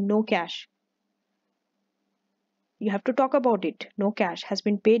 So no cash. You have to talk about it. No cash has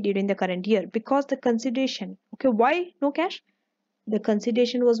been paid during the current year because the consideration. Okay, why no cash? The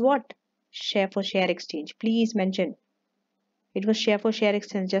consideration was what? Share for share exchange. Please mention. It was share for share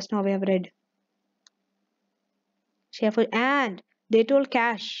exchange. Just now we have read. Share for, and they told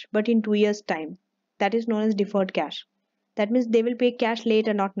cash, but in 2 years' time. That is known as deferred cash. That means they will pay cash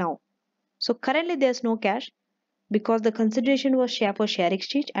later, not now. So currently there's no cash because the consideration was share for share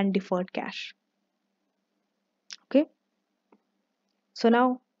exchange and deferred cash. Okay. So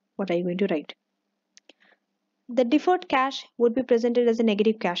now what are you going to write? The deferred cash would be presented as a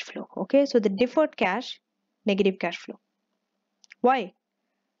negative cash flow. Okay. So the deferred cash, negative cash flow. Why?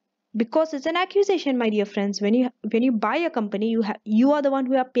 Because it's an acquisition, my dear friends. When you buy a company, you are the one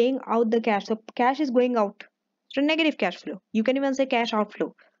who are paying out the cash. So cash is going out. So negative cash flow. You can even say cash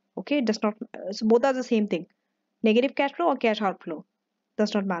outflow. Okay, it does not. So both are the same thing. Negative cash flow or cash outflow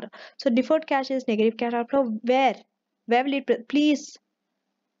does not matter. So deferred cash is negative cash outflow. Where will it? Please,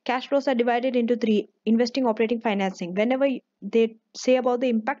 cash flows are divided into three: investing, operating, financing. Whenever they say about the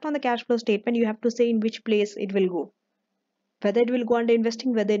impact on the cash flow statement, you have to say in which place it will go. Whether it will go under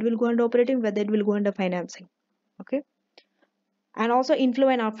investing, whether it will go under operating, whether it will go under financing. Okay. And also inflow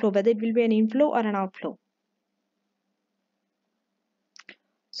and outflow, whether it will be an inflow or an outflow.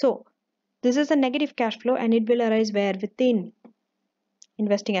 So this is a negative cash flow and it will arise where? Within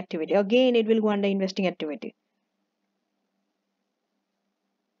investing activity. Again, it will go under investing activity.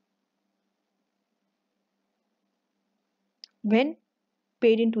 When?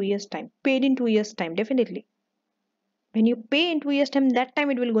 Paid in 2 years' time. Paid in 2 years' time, definitely. When you pay in 2 years' time, that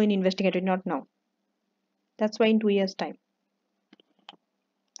time it will go in investing activity, not now. That's why in 2 years' time.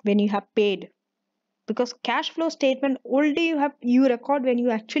 When you have paid. Because cash flow statement only you record when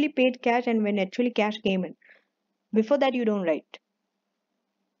you actually paid cash and when actually cash came in. Before that you don't write.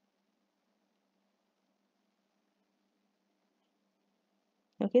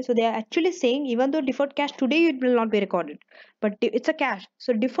 Okay, so they are actually saying even though deferred cash today it will not be recorded, but it's a cash.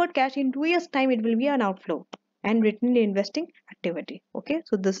 So deferred cash in 2 years' time it will be an outflow and written in investing activity. Okay,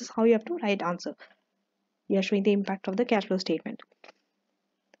 so this is how you have to write answer. You are showing the impact of the cash flow statement.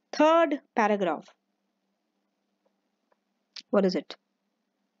 Third paragraph. What is it?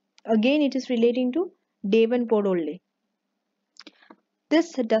 Again, it is relating to Davenport only.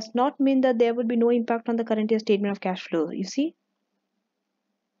 This does not mean that there would be no impact on the current year statement of cash flow. You see,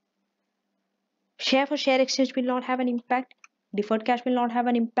 share for share exchange will not have an impact. Deferred cash will not have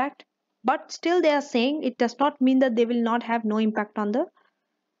an impact. But still they are saying it does not mean that they will not have no impact on the...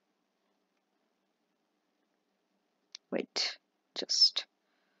 Wait, just...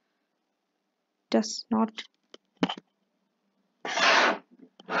 Does not...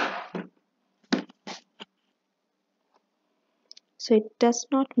 So it does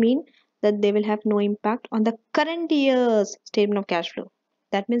not mean that they will have no impact on the current year's statement of cash flow.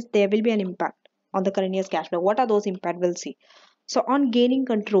 That means there will be an impact on the current year's cash flow. What are those impacts? We'll see. So on gaining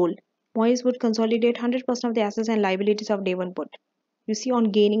control, Moyes would consolidate 100% of the assets and liabilities of Davenport. You see, on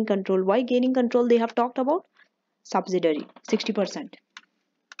gaining control. Why gaining control? They have talked about subsidiary, 60%.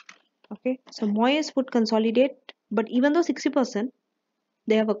 Okay, so Moyes would consolidate, but even though 60%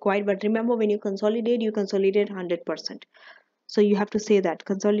 they have acquired, but remember when you consolidate 100%. So you have to say that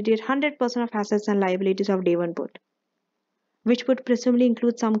consolidate 100% of assets and liabilities of Davenport, which would presumably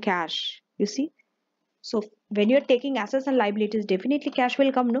include some cash. You see, so when you're taking assets and liabilities, definitely cash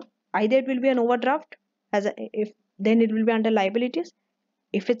will come. No, either it will be an overdraft if then it will be under liabilities.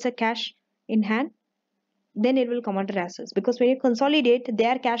 If it's a cash in hand, then it will come under assets, because when you consolidate,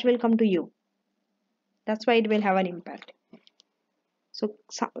 their cash will come to you. That's why it will have an impact. So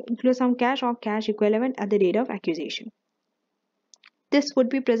include some cash or cash equivalent at the date of acquisition. This would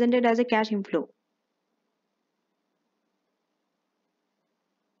be presented as a cash inflow.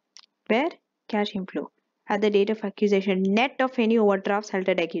 Where? Cash inflow. At the date of acquisition, net of any overdrafts held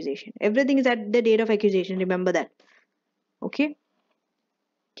at acquisition. Everything is at the date of acquisition, remember that. Okay?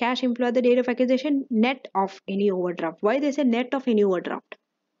 Cash inflow at the date of acquisition, net of any overdraft. Why they say net of any overdraft?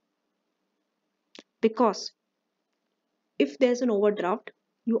 Because if there's an overdraft,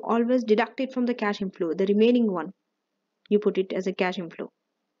 you always deduct it from the cash inflow. The remaining one, you put it as a cash inflow.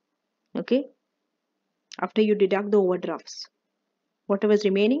 Okay? After you deduct the overdrafts, whatever is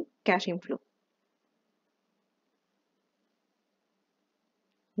remaining, cash inflow.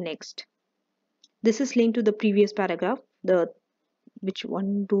 Next, this is linked to the previous paragraph, the which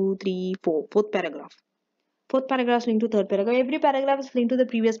 1, 2, 3, 4, fourth paragraph. Fourth paragraph is linked to third paragraph. Every paragraph is linked to the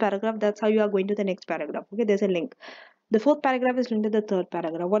previous paragraph. That's how you are going to the next paragraph. Okay, there's a link. The fourth paragraph is linked to the third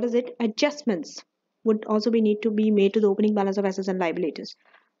paragraph. What is it? Adjustments would also need to be made to the opening balance of assets and liabilities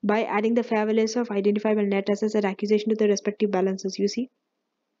by adding the fair values of identifiable net assets at acquisition to the respective balances. You see,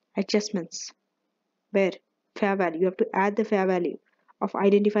 adjustments. Where? Fair value. You have to add the fair value of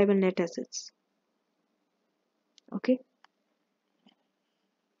identifiable net assets. Okay,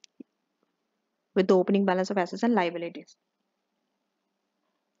 with the opening balance of assets and liabilities.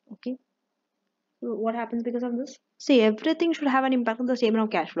 Okay, so what happens because of this? See, everything should have an impact on the statement of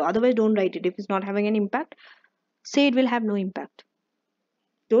cash flow. Otherwise, don't write it. If it's not having an impact, say it will have no impact.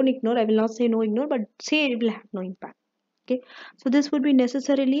 Don't ignore. I will not say no ignore, but say it will have no impact. Okay, so this would be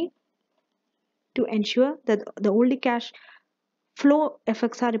necessarily to ensure that the only cash flow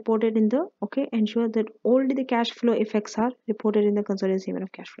effects are reported in the, okay, ensure that only the cash flow effects are reported in the consolidated statement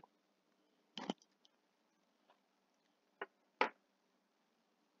of cash flow.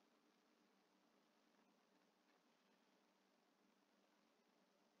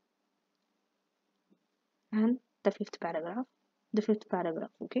 And the fifth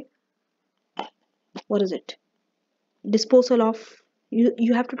paragraph, okay, what is it? Disposal of,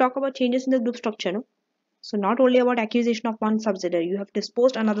 you have to talk about changes in the group structure, no? So not only about acquisition of one subsidiary, you have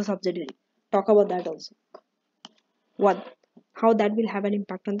disposed another subsidiary. Talk about that also. What, how that will have an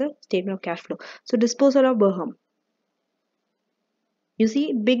impact on the statement of cash flow. So disposal of Berham. You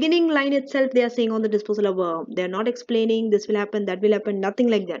see, beginning line itself, they are saying on the disposal of Berham. They are not explaining this will happen, that will happen, nothing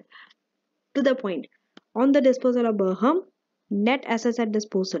like that. To the point. On the disposal of Berham, net assets at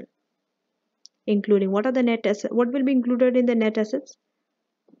disposal, including what are the net assets? What will be included in the net assets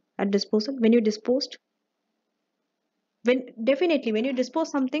at disposal when you disposed? When definitely when you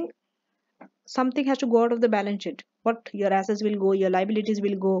dispose something, something has to go out of the balance sheet. What, your assets will go, your liabilities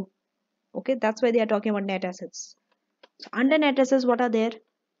will go. Okay, that's why they are talking about net assets. So under net assets, what are there?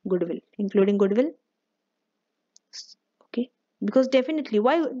 Goodwill, including goodwill. Okay, because definitely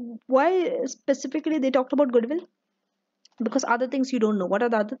why specifically they talked about goodwill? Because other things you don't know. What are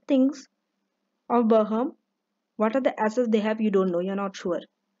the other things of Berham? What are the assets they have? You don't know. You're not sure.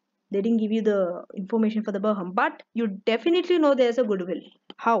 They didn't give you the information for the Berham, but you definitely know there's a goodwill.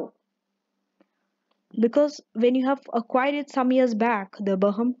 How? Because when you have acquired it some years back, the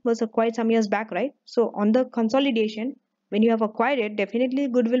Berham was acquired some years back, right? So on the consolidation, when you have acquired it, definitely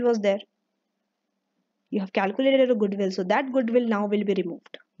goodwill was there. You have calculated a goodwill, so that goodwill now will be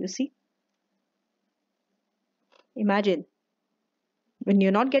removed. You see? Imagine. When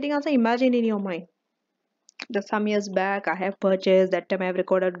you're not getting answer, imagine in your mind. The some years back I have purchased, that time I have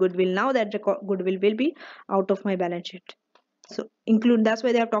recorded goodwill, now that goodwill will be out of my balance sheet. So include, that's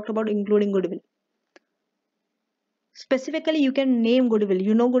why they have talked about including goodwill. Specifically you can name goodwill,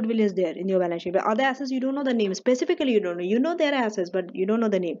 you know goodwill is there in your balance sheet, but other assets you don't know the name. Specifically you don't know, you know there are assets but you don't know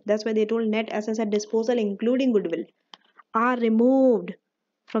the name. That's why they told net assets at disposal including goodwill are removed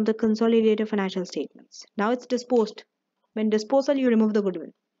from the consolidated financial statements. Now it's disposed. When disposal, you remove the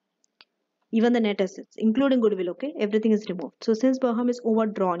goodwill, even the net assets including goodwill. Okay, everything is removed. So since Berham is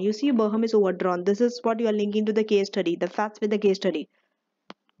overdrawn, you see Berham is overdrawn, this is what you are linking to the case study, the facts with the case study.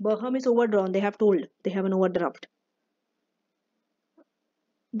 Berham is overdrawn, they have told they have an overdraft.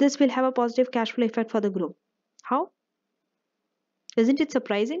 This will have a positive cash flow effect for the group. How? Isn't it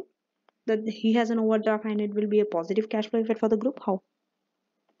surprising that he has an overdraft and it will be a positive cash flow effect for the group? How?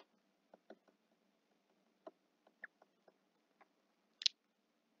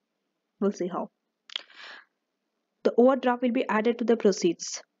 We'll see how. The overdraft will be added to the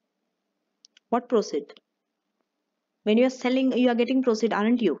proceeds. What proceed? When you are selling, you are getting proceed,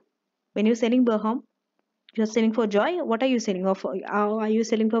 aren't you? When you're selling Berham, You're selling for joy. What are you selling? Or for, are you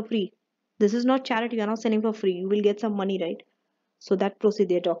selling for free? This is not charity. You're not selling for free. You will get some money, right? So that proceed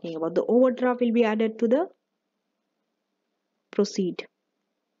they're talking about. The overdraft will be added to the proceed.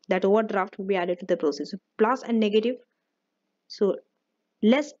 That overdraft will be added to the proceed. So plus and negative. So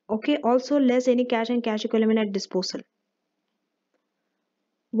less, okay, also less any cash and cash equivalent at disposal.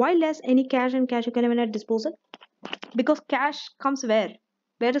 Why less any cash and cash equivalent at disposal? Because cash comes where?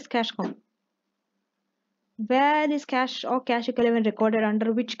 Where does cash come? Where is cash or cash equivalent recorded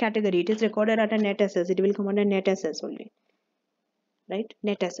under which category? It is recorded at a net assets. It will come under net assets only. Right?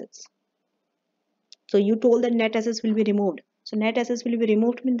 Net assets. So you told that net assets will be removed. So net assets will be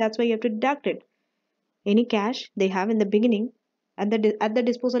removed, means that's why you have to deduct it. Any cash they have in the beginning, at the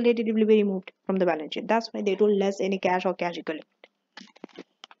disposal date, it will be removed from the balance sheet. That's why they told less any cash or cash equivalent.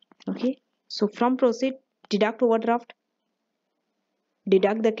 Okay. So from proceed, deduct overdraft,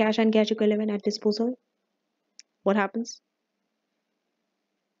 deduct the cash and cash equivalent at disposal. What happens?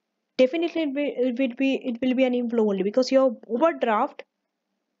 Definitely it will be an inflow only, because your overdraft,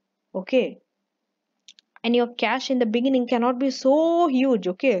 okay, and your cash in the beginning cannot be so huge,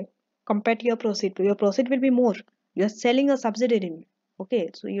 okay, compared to your proceed. Your proceed will be more. You're selling a subsidiary,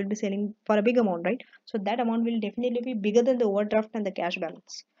 okay, so you'll be selling for a big amount, right? So that amount will definitely be bigger than the overdraft and the cash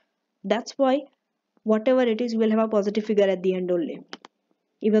balance. That's why whatever it is, you will have a positive figure at the end only,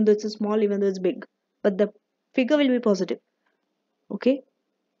 even though it's small, even though it's big, but the figure will be positive. Okay,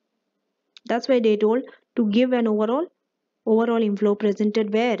 that's why they told to give an overall inflow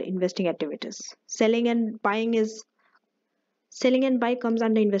presented where investing activities. Selling and buy comes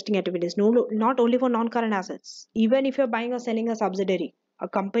under investing activities. No, not only for non-current assets. Even if you're buying or selling a subsidiary, a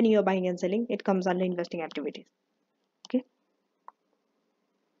company you're buying and selling, it comes under investing activities. Okay.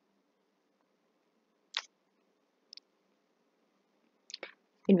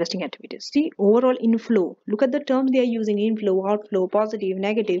 Investing activities. See, overall inflow. Look at the terms they are using: inflow, outflow, positive,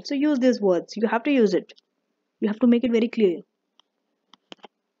 negative. So use these words. You have to use it. You have to make it very clear.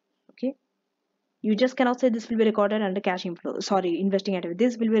 Okay. You just cannot say this will be recorded under cash inflow. Sorry, investing activity.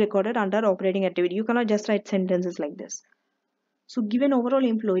 This will be recorded under operating activity. You cannot just write sentences like this. So given overall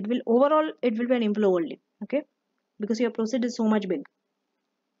inflow, it will be an inflow only. Okay, because your proceed is so much big,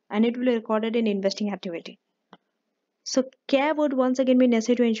 and it will be recorded in investing activity. So care would once again be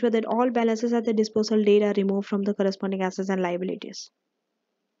necessary to ensure that all balances at the disposal date are removed from the corresponding assets and liabilities.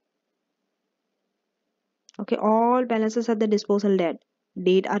 Okay, all balances at the disposal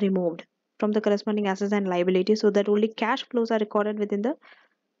date are removed from the corresponding assets and liabilities, so that only cash flows are recorded within the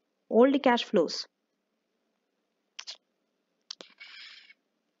only cash flows.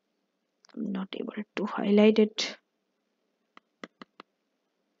 I'm not able to highlight it.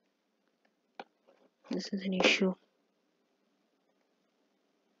 This is an issue.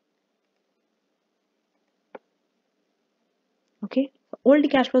 Okay, all the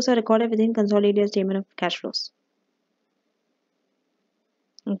cash flows are recorded within consolidated statement of cash flows.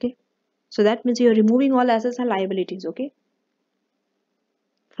 Okay, so that means you're removing all assets and liabilities. Okay,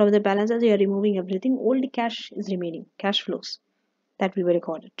 from the balances you're removing everything. All the cash is remaining, cash flows, that will be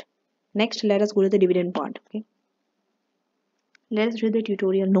recorded. Next, let us go to the dividend part. Okay, let us read the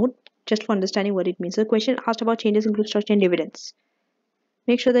tutorial note just for understanding what it means. So the question asked about changes in group structure and dividends.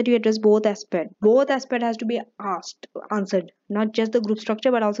 Make sure that you address both aspects. Both aspects has to be answered, not just the group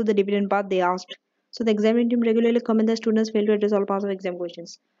structure but also the dividend part they asked. So the examining team regularly comment that students fail to address all parts of exam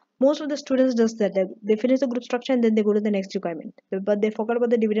questions. Most of the students does that. They finish the group structure and then they go to the next requirement, but they forgot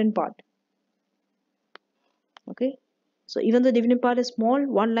about the dividend part. Okay, so even the dividend part is small,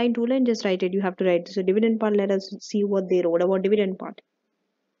 one line, two line, just write it. You have to write. So dividend part, let us see what they wrote about dividend part.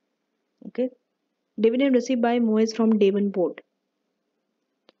 Okay, dividend received by Moyes from Devonport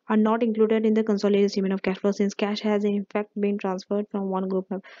are not included in the consolidated statement of cash flow, since cash has in effect been transferred from one group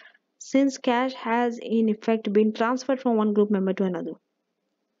member. Since cash has in effect been transferred from one group member to another.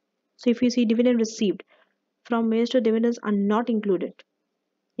 So if you see dividend received from Moyes to dividends are not included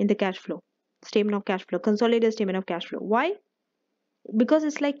in the cash flow statement of cash flow, consolidated statement of cash flow. Why? Because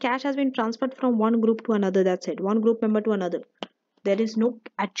it's like cash has been transferred from one group to another. That's it, one group member to another. There is no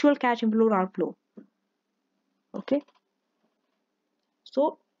actual cash inflow or outflow. Okay,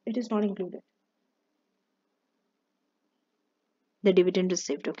 so it is not included, the dividend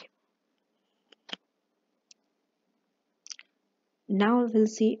received. Okay, now we'll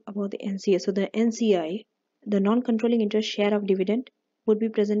see about the NCI. So the NCI, the non-controlling interest share of dividend, would be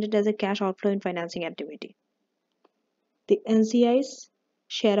presented as a cash outflow in financing activity. The NCI's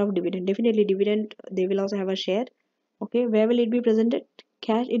share of dividend, definitely dividend, they will also have a share. Okay, where will it be presented?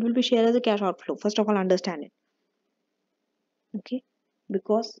 Cash, it will be shared as a cash outflow. First of all, understand it. Okay,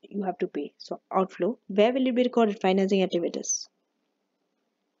 because you have to pay. So outflow, where will it be recorded? Financing activities.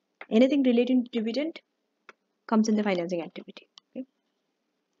 Anything relating to dividend comes in the financing activity. Okay?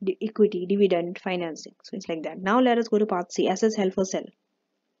 The equity, dividend, financing. So it's like that. Now let us go to part C, assets held for sale.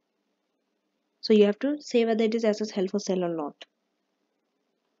 So you have to say whether it is assets held for sale or not,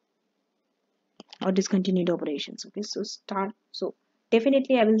 or discontinued operations. Okay, so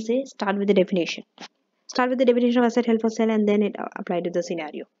definitely I will say start with the definition. Start with the definition of asset held for sale and then it apply to the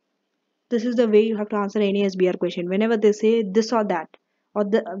scenario. This is the way you have to answer any SBR question. Whenever they say this or that, or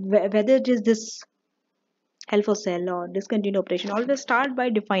whether it is this held for sale or discontinued operation, always start by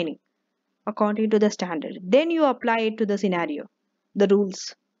defining according to the standard. Then you apply it to the scenario, the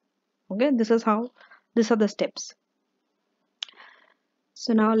rules. Okay, these are the steps.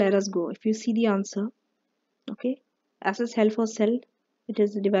 So now let us go. If you see the answer, okay, assets held for sale, it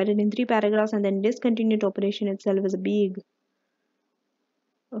is divided in 3 paragraphs, and then discontinued operation itself is a big.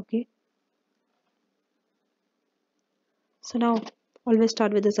 Okay. So now always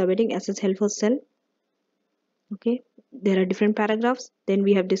start with the subheading assets held for sale. Okay, there are different paragraphs. Then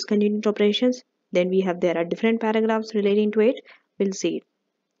we have discontinued operations. Then there are different paragraphs relating to it. We'll see it.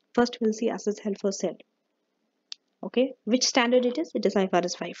 First, we'll see assets held for sale. Okay, which standard it is? It is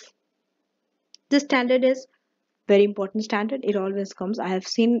IFRS 5. This standard is very important standard. It always comes. I have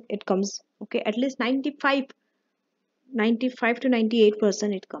seen it comes. Okay, at least 95 to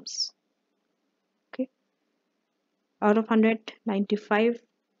 98% it comes. Okay, out of 195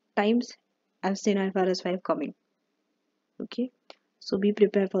 times I've seen IFRS 5 coming. Okay, so be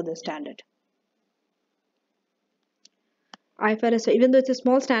prepared for the standard. IFRS, even though it's a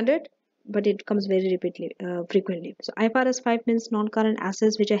small standard, but it comes very frequently. So IFRS 5 means non-current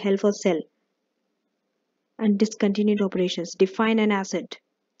assets which are held for sale and discontinued operations. Define an asset.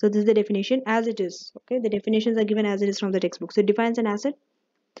 So this is the definition as it is. Okay, the definitions are given as it is from the textbook. So it defines an asset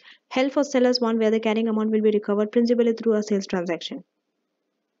held for sale as one where the carrying amount will be recovered principally through a sales transaction.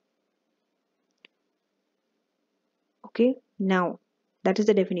 Okay, now that is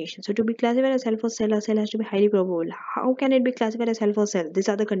the definition. So to be classified as held for sale, a sale has to be highly probable. How can it be classified as held for sale? These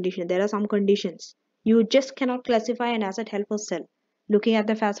are the conditions. There are some conditions. You just cannot classify an asset held for sale looking at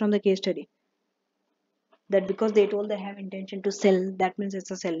the facts from the case study, that because they told they have intention to sell, that means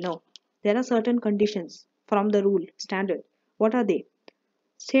it's a sell. No, there are certain conditions from the rule standard. What are they?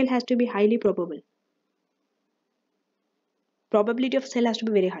 Sale has to be highly probable. Probability of sale has to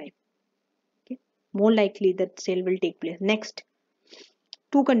be very high. Okay, more likely that sale will take place. Next,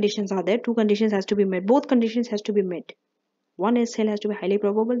 two conditions are there. Two conditions has to be met. Both conditions has to be met. One is sale has to be highly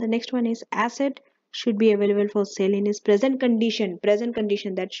probable. The next one is asset should be available for sale in its present condition. Present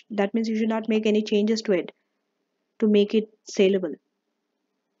condition, that means you should not make any changes to it to make it saleable.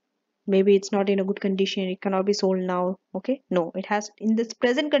 Maybe it's not in a good condition, it cannot be sold now. Okay, no, it has in this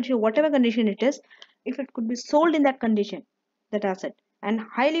present condition, whatever condition it is, if it could be sold in that condition, that asset, and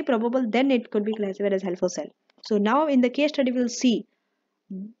highly probable, then it could be classified as held for sale. So now in the case study we'll see,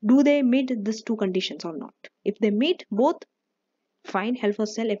 do they meet these two conditions or not? If they meet both, fine, held for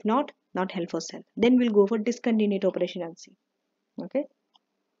sale. If not, not held for sale. Then we'll go for discontinued operation and see. Okay,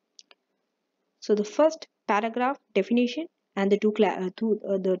 so the first paragraph definition and the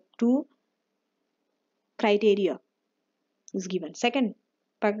two criteria is given. Second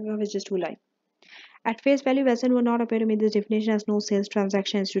paragraph is just 2 lines. At face value, Wesson would not appear to meet this definition as no sales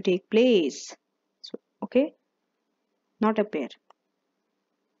transactions to take place. So, okay, not appear.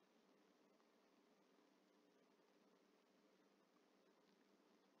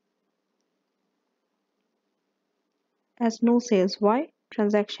 As no sales. Why?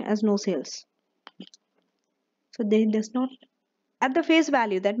 Transaction as no sales. So they does not at the face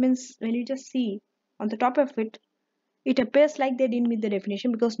value. That means when you just see on the top of it, it appears like they didn't meet the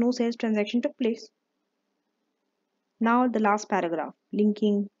definition because no sales transaction took place. Now the last paragraph,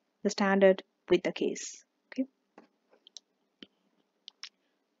 linking the standard with the case. Okay.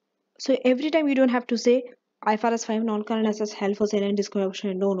 So every time you don't have to say IFRS 5 non-current assets held for sale and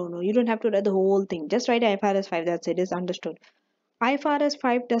discontinued. No. You don't have to write the whole thing. Just write IFRS 5. That's it. Is understood. IFRS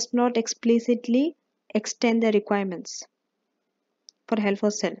 5 does not explicitly extend the requirements for held for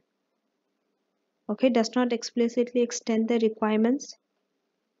sale. Okay, does not explicitly extend the requirements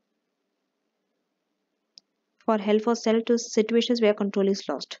for held for sale to situations where control is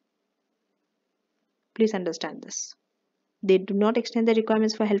lost. Please understand this. They do not extend the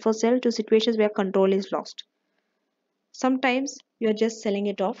requirements for held for sale to situations where control is lost. Sometimes you are just selling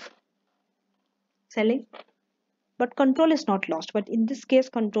it off, but control is not lost. But in this case,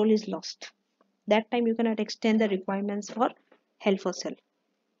 control is lost. That time you cannot extend the requirements for held for sale.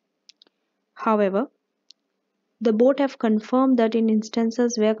 However, The board have confirmed that in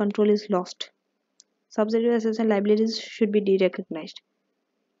instances where control is lost, subsidiary assets and liabilities should be derecognized.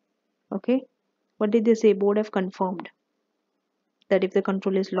 Okay, what did they say? Board have confirmed that if the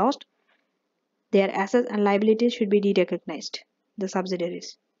control is lost, their assets and liabilities should be derecognized, the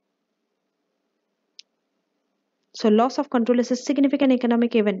subsidiaries. So loss of control is a significant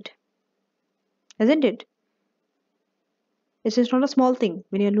economic event, isn't it? It is not a small thing.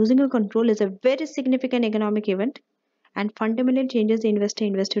 When you're losing your control, it's a very significant economic event and fundamentally changes the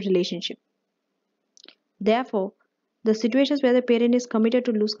investor-investor relationship. Therefore, the situations where the parent is committed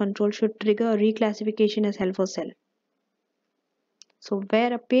to lose control should trigger a reclassification as held for sale. So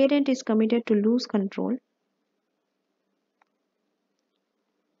where a parent is committed to lose control,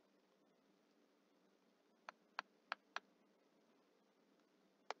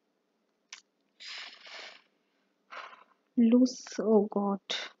 oh god,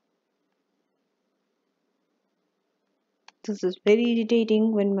 this is very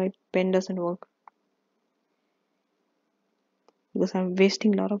irritating when my pen doesn't work because I'm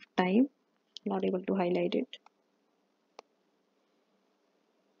wasting a lot of time, not able to highlight it.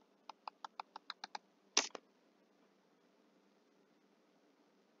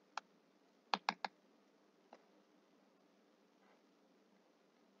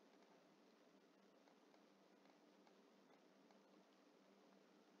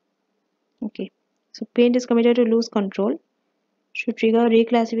 Okay, so parent is committed to lose control should trigger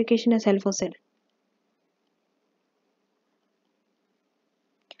reclassification as held for sale.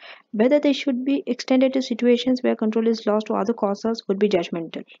 Whether they should be extended to situations where control is lost to other causes would be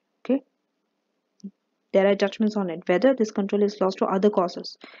judgmental. Okay, there are judgments on it. Whether this control is lost to other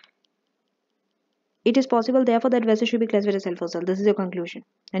causes, it is possible, therefore, that vessel should be classified as held for sale. This is your conclusion,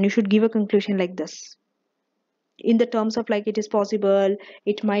 and you should give a conclusion like this. In the terms of like it is possible,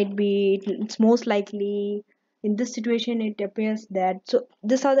 it might be, it's most likely, in this situation it appears that. So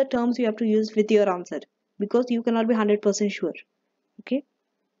these are the terms you have to use with your answer because you cannot be 100% sure. Okay,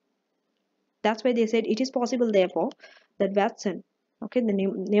 that's why they said it is possible, therefore, that Watson, okay, the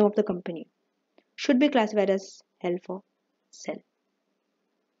name of the company, should be classified as held for sale.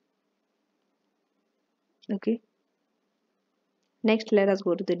 Okay, next let us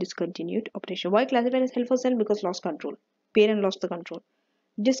go to the discontinued operation. Why classified as held for sale? Because lost control, parent lost the control.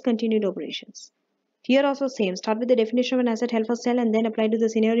 Discontinued operations. Here also same, start with the definition of an asset held for sale and then apply to the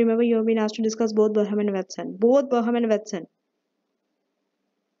scenario. Remember, you have been asked to discuss both Burham and Watson. Both Burham and Watson.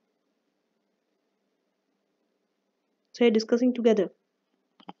 So you're discussing together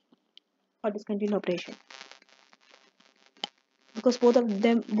for discontinued operation. Because both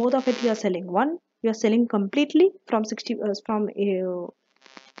of it you are selling. One, you are selling completely from 60 from I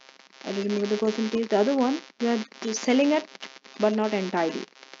don't remember the percentage. The other one, you are selling it but not entirely.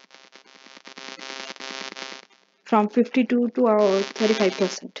 From 52 to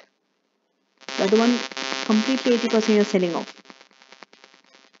 35%. The other one, completely 80% you are selling off.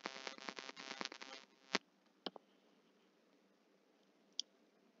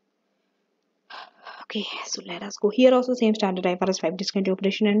 Okay, so let us go. Here also same standard IFRS 5 discontinued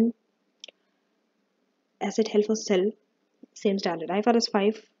operation and asset held for sale. Same standard. IFRS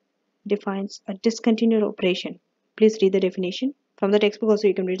 5 defines a discontinued operation. Please read the definition. From the textbook also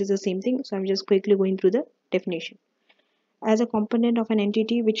you can read the same thing. So I'm just quickly going through the definition. As a component of an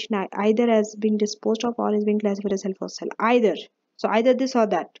entity which either has been disposed of or is being classified as held for sale. Either. So either this or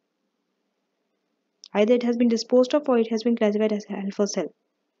that. Either it has been disposed of or it has been classified as held for sale.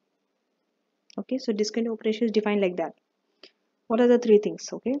 Okay, so discontinued operation is defined like that. What are the three things?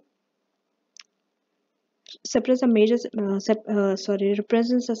 Okay, separates a major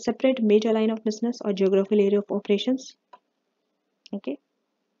represents a separate major line of business or geographical area of operations. Okay,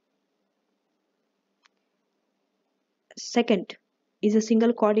 second is a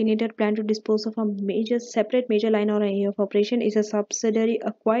single coordinated plan to dispose of a separate major line or area of operation. Is a subsidiary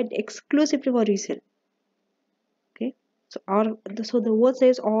acquired exclusively for resale. Okay, so the word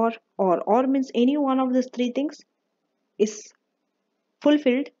says or means any one of these three things is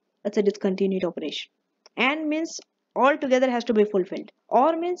fulfilled. It's a discontinued operation. And means all together has to be fulfilled.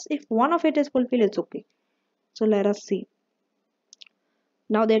 Or means if one of it is fulfilled, it's okay. So let us see.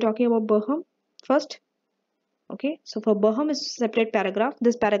 Now they're talking about Burham first. Okay, so for Burham is separate paragraph.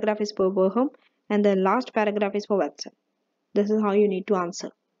 This paragraph is for Burham and the last paragraph is for Watson. This is how you need to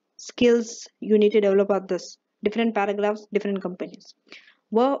answer. Skills you need to develop are this. Different paragraphs, different companies.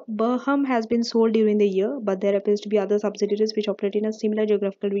 Burham has been sold during the year, but there appears to be other subsidiaries which operate in a similar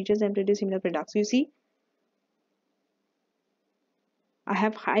geographical regions and produce similar products. You see, I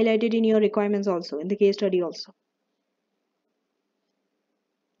have highlighted in your requirements also, in the case study also.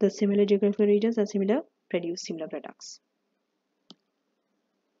 The similar geographical regions and similar produce similar products.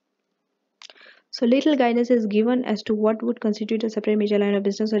 So little guidance is given as to what would constitute a separate major line of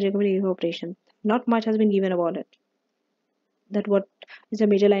business or geographical area of operation. Not much has been given about it. That what is a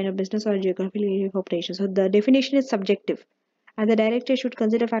major line of business or geographical area of operation. So the definition is subjective, and the director should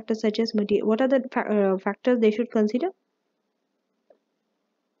consider factors such as material. What are the factors they should consider?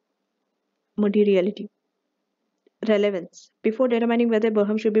 Materiality, relevance. Before determining whether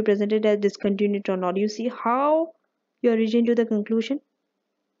Burham should be presented as discontinued or not, you see how you are reaching to the conclusion.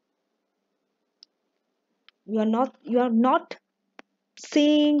 You are not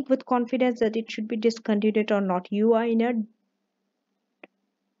saying with confidence that it should be discontinued or not. You are in a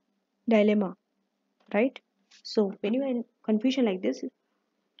dilemma, right? So when you are in confusion like this,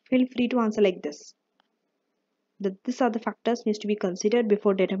 feel free to answer like this. That these are the factors needs to be considered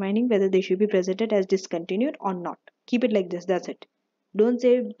before determining whether they should be presented as discontinued or not. Keep it like this. That's it. Don't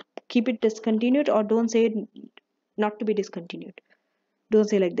say keep it discontinued or don't say it not to be discontinued. Don't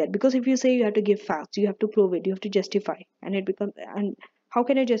say like that, because if you say, you have to give facts, you have to prove it, you have to justify, and it becomes, and how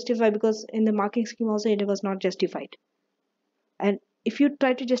can you justify, because in the marking scheme also it was not justified. And if you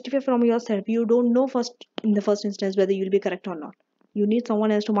try to justify from yourself, you don't know first in the first instance whether you'll be correct or not. You need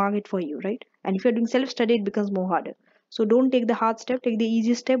someone else to mark it for you, right? And if you're doing self-study, it becomes more harder. So don't take the hard step, take the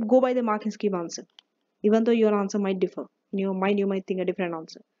easy step, go by the marking scheme answer. Even though your answer might differ, in your mind you might think a different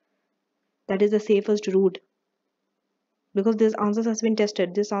answer. That is the safest route, because this answer has been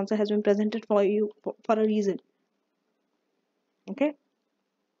tested, this answer has been presented for you for a reason. Okay,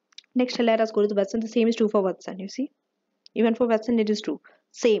 next let us go to the Watson. The same is true for Watson. You see, even for Watson it is true,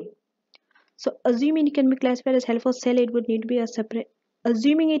 same. So assuming it can be classified as held for sale, it would need to be a separate,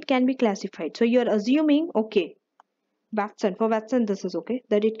 assuming it can be classified. So you are assuming, okay, Watson, for Watson this is okay,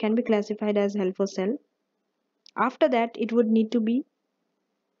 that it can be classified as held for sale. After that it would need to be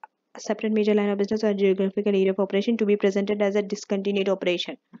a separate major line of business or geographical area of operation to be presented as a discontinued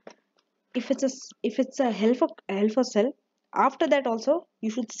operation. If it's a held for sale, after that also you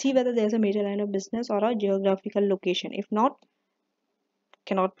should see whether there's a major line of business or a geographical location. If not,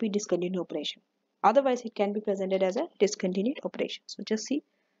 cannot be discontinued operation. Otherwise it can be presented as a discontinued operation. So just see,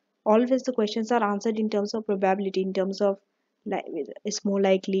 always the questions are answered in terms of probability, in terms of like it's more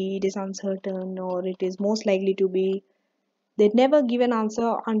likely, it is uncertain, or it is most likely to be. They never give an answer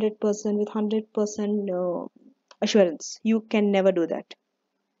 100% with 100% assurance. You can never do that.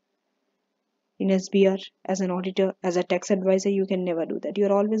 In SBR, as an auditor, as a tax advisor, you can never do that. You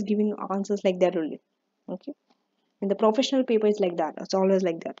are always giving answers like that only. Okay. In the professional paper, it's like that. It's always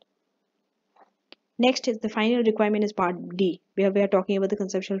like that. Next is the final requirement is part D, where we are talking about the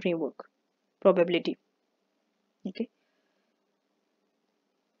conceptual framework, probability. Okay.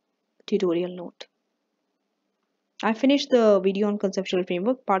 Tutorial note. I finished the video on conceptual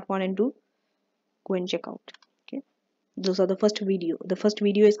framework, part 1 and 2. Go and check out. Okay. Those are the first video. The first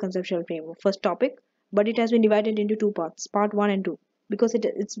video is conceptual framework, first topic, but it has been divided into two parts, part 1 and 2, because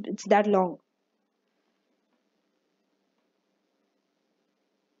it's that long.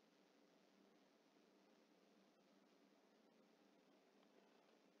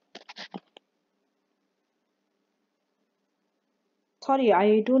 Sorry,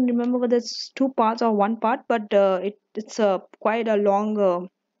 I don't remember whether it's two parts or one part, but it's quite a long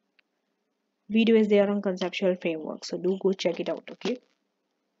video is there on conceptual framework, so do go check it out. Okay.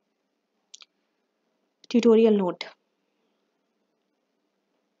 Tutorial note.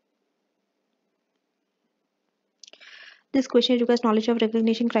 This question requires knowledge of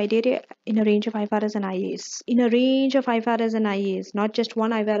recognition criteria in a range of IFRS and IAS. In a range of IFRS and IAS, not just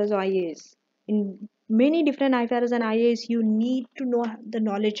one IFRS or IAS. In many different IFRS and IAS, you need to know the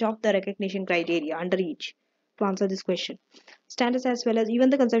knowledge of the recognition criteria under each to answer this question. Standards as well as even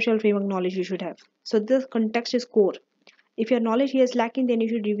the conceptual framework knowledge you should have. So the context is core. If your knowledge here is lacking, then you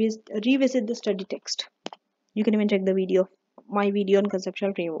should revisit the study text. You can even check the video, my video on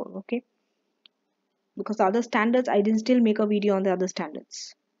conceptual framework. Okay. Because the other standards, I didn't still make a video on the other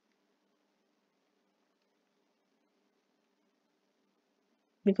standards.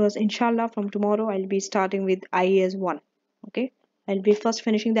 Because inshallah from tomorrow I'll be starting with IAS 1. Okay, I'll be first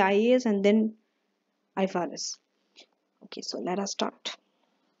finishing the IAS and then IFRS. Okay, so let us start.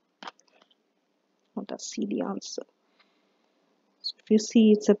 Let us see the answer. So if you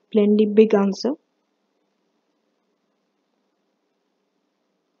see, it's a plenty big answer.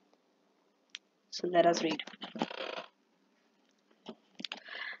 So let us read.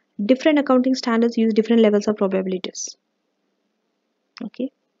 Different accounting standards use different levels of probabilities.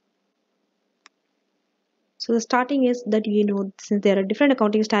 Okay. So the starting is that since there are different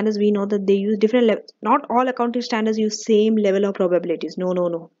accounting standards, we know that they use different levels. Not all accounting standards use same level of probabilities.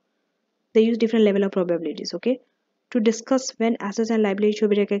 No. They use different level of probabilities, okay, to discuss when assets and liabilities should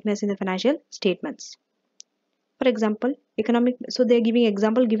be recognized in the financial statements. For example, economic, so they're giving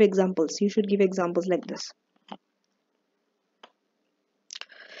example, give examples. You should give examples like this.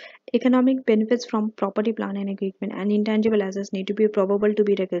 Economic benefits from property, plant and equipment and intangible assets need to be probable to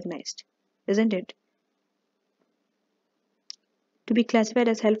be recognized, isn't it? To be classified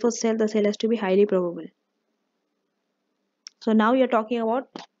as held for sale, the sale has to be highly probable. So now you're talking about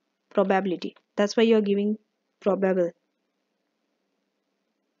probability. That's why you're giving probable.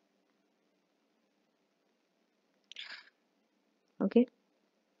 Okay.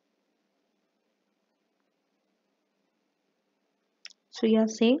 So you are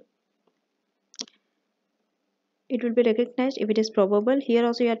saying it will be recognized if it is probable. Here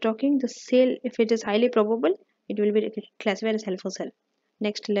also you are talking the sale, if it is highly probable, it will be classified as held for sale.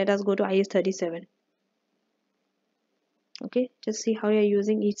 Next, let us go to IS 37. Okay, just see how you are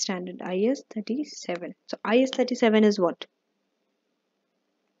using each standard. IS 37. So IS 37 is what?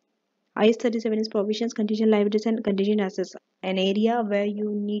 IS 37 is provisions, contingent liabilities and contingent assets, an area where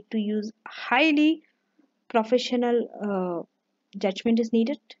you need to use highly professional judgment is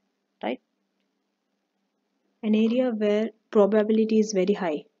needed, right? An area where probability is very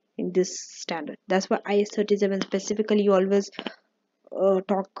high in this standard. That's why IS 37 specifically you always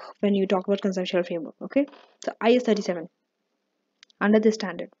talk when you talk about conceptual framework. Okay, so IS 37 under this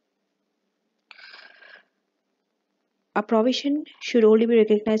standard, a provision should only be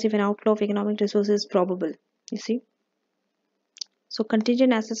recognized if an outflow of economic resources is probable. You see, so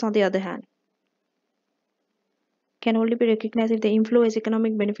contingent assets on the other hand can only be recognized if the inflow as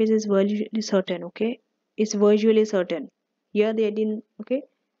economic benefits is virtually certain. Okay, it's virtually certain. Here they didn't. Okay,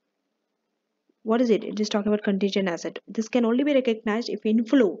 what is it? It is talking about contingent asset. This can only be recognized if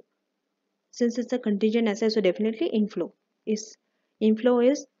inflow, since it's a contingent asset, so definitely inflow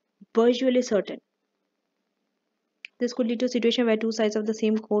is virtually certain. This could lead to a situation where two sides of the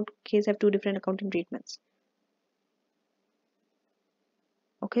same court case have two different accounting treatments.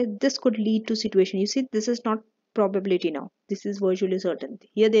 Okay, this could lead to situation. You see, this is not probability now. This is virtually certain.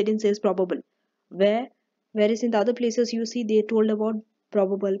 Here they didn't say it's probable. Whereas in the other places you see they told about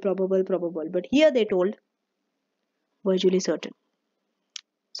probable, probable, probable. But here they told virtually certain.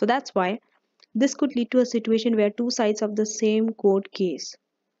 So that's why this could lead to a situation where two sides of the same court case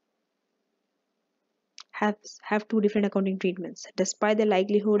have two different accounting treatments, despite the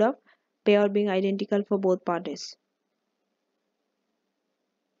likelihood of payout being identical for both parties.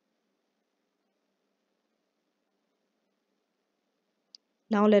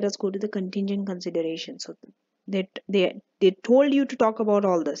 Now let us go to the contingent consideration. So they told you to talk about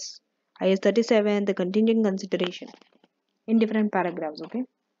all this. IS 37, the contingent consideration in different paragraphs. Okay.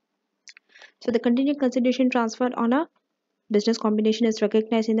 So the contingent consideration transferred on a business combination is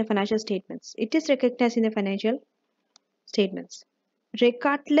recognized in the financial statements. It is recognized in the financial statements.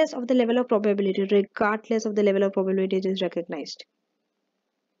 Regardless of the level of probability, it is recognized.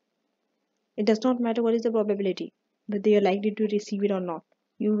 It does not matter what is the probability, whether you are likely to receive it or not.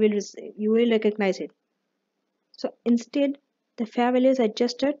 You will recognize it. So instead, the fair value is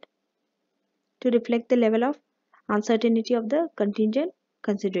adjusted to reflect the level of uncertainty of the contingent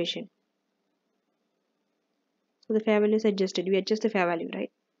consideration. So the fair value is adjusted. We adjust the fair value,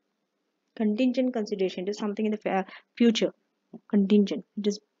 right? Contingent consideration is something in the future. Contingent. It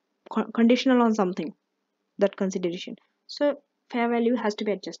is conditional on something. That consideration. So fair value has to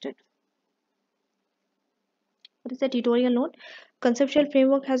be adjusted. What is the tutorial note? Conceptual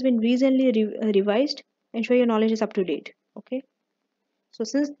framework has been recently revised. Ensure your knowledge is up to date. Okay. So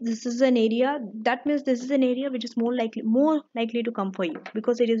since this is an area, that means this is an area which is more likely to come for you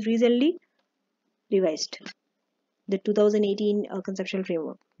because it is recently revised. The 2018 conceptual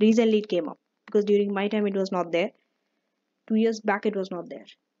framework. Recently it came up because during my time it was not there. 2 years back it was not there.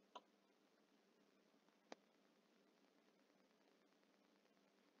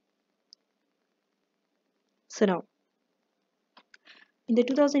 So now, in the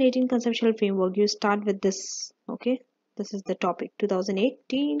 2018 conceptual framework, you start with this. Okay, this is the topic,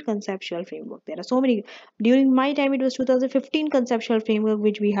 2018 conceptual framework. There are so many. During my time it was 2015 conceptual framework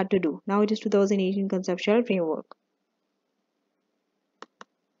which we had to do. Now it is 2018 conceptual framework.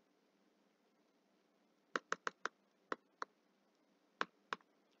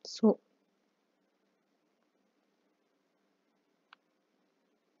 So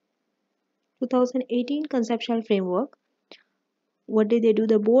 2018 conceptual framework, what did they do?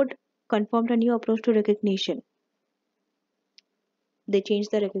 The board confirmed a new approach to recognition. They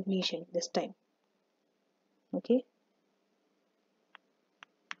changed the recognition this time. Okay.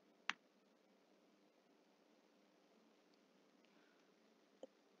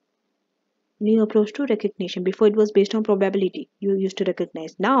 new approach to recognition. Before it was based on probability. You used to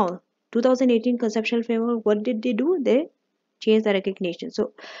recognize. Now, 2018 conceptual framework, what did they do? They changed the recognition.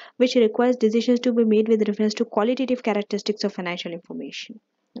 So, which requires decisions to be made with reference to qualitative characteristics of financial information.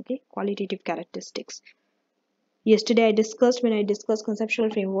 Okay, qualitative characteristics. Yesterday when I discussed conceptual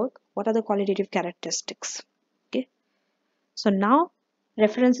framework, what are the qualitative characteristics? Okay. So now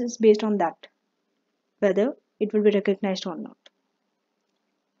reference is based on that, whether it will be recognized or not.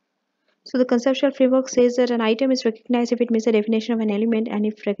 So the conceptual framework says that an item is recognized if it meets the definition of an element and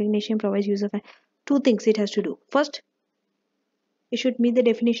if recognition provides use of two things it has to do. First, it should meet the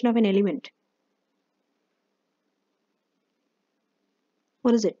definition of an element.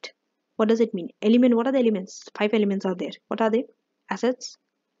 What is it? What does it mean? Element, what are the elements? 5 elements are there. What are they? Assets,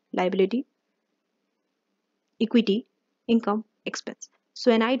 liability, equity, income, expense.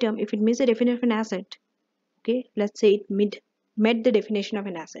 So an item, if it meets the definition of an asset, okay, let's say it met the definition of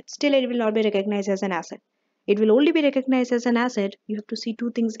an asset, still it will not be recognized as an asset. It will only be recognized as an asset. You have to see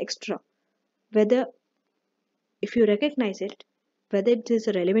two things extra. Whether, if you recognize it, whether it is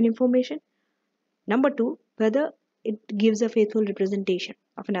relevant information. Number two, whether it gives a faithful representation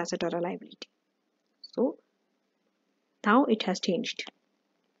of an asset or a liability. So now it has changed.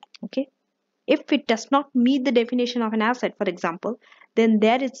 Okay. If it does not meet the definition of an asset, for example, then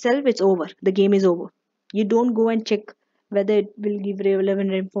there itself it's over. The game is over. You don't go and check whether it will give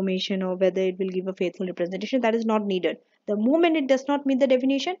relevant information or whether it will give a faithful representation. That is not needed. The moment it does not meet the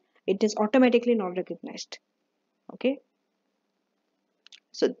definition, it is automatically not recognized. Okay.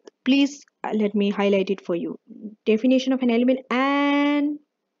 So please let me highlight it for you. Definition of an element, and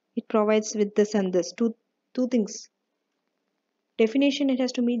it provides with this and this. Two things. Definition, it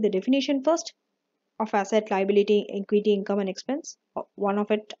has to meet the definition first of asset, liability, equity, income, and expense. One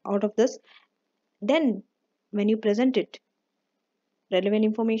of it out of this. Then when you present it, relevant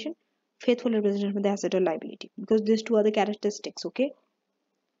information, faithful representation of the asset or liability, because these two are the characteristics. Okay.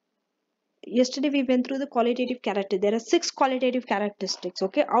 Yesterday we went through the qualitative character. There are 6 qualitative characteristics.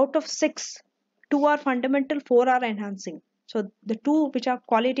 Okay. Out of 6, 2 are fundamental, 4 are enhancing. So the 2 which are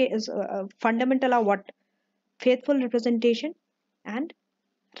fundamental are what? Faithful representation and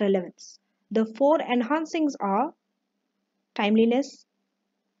relevance. The 4 enhancings are timeliness,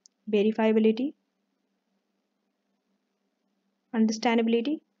 verifiability,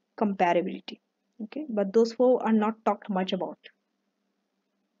 understandability, comparability. Okay, but those 4 are not talked much about.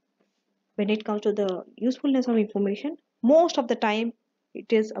 When it comes to the usefulness of information, most of the time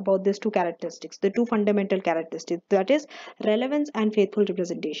it is about these 2 characteristics, the 2 fundamental characteristics, that is relevance and faithful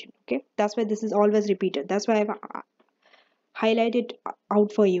representation. Okay, that's why this is always repeated. That's why I've highlighted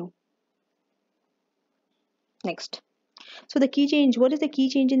out for you. Next. So the key change, what is the key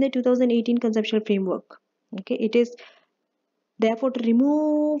change in the 2018 conceptual framework? Okay, it is therefore to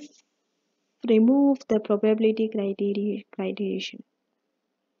remove the probability criterion.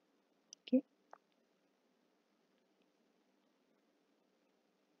 Okay.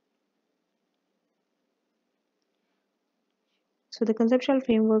 So the conceptual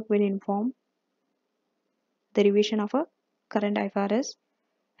framework will inform the revision of a current IFRS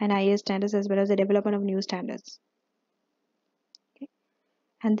and IAS standards as well as the development of new standards. Okay.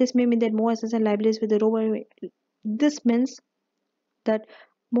 And this may mean that more assets and liabilities with the lower. This means that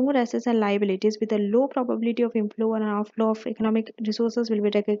more assets and liabilities with a low probability of inflow and outflow of economic resources will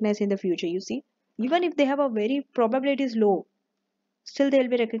be recognized in the future. You see, even if they have a very probability is low, still they will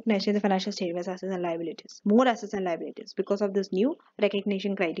be recognized in the financial statements as assets and liabilities. More assets and liabilities because of this new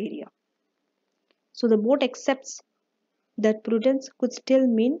recognition criteria. So the board accepts that prudence could still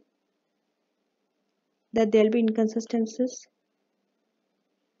mean that there will be inconsistencies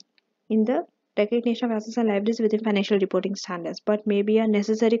in the recognition of assets and liabilities within financial reporting standards, but may be a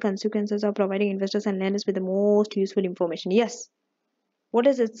necessary consequences of providing investors and lenders with the most useful information. Yes. What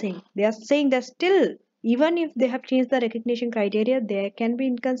is it saying? They are saying that still, even if they have changed the recognition criteria, there can be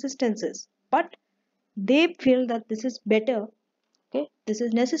inconsistencies, but they feel that this is better. Okay, this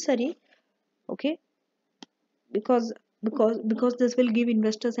is necessary. Okay, because this will give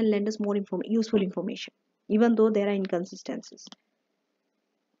investors and lenders more useful information, even though there are inconsistencies.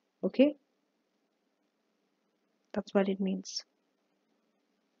 Okay, that's what it means.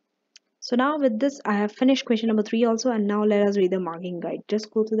 So now with this, I have finished question number 3 also, and now let us read the marking guide. Just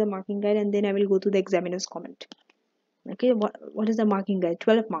go through the marking guide and then I will go to the examiner's comment. Okay, what is the marking guide?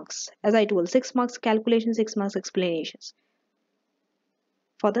 12 marks. As I told, 6 marks calculation, 6 marks explanations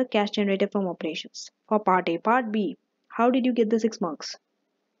for the cash generated from operations. For part A. Part B, how did you get the 6 marks?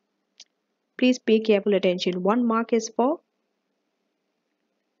 Please pay careful attention. 1 mark is for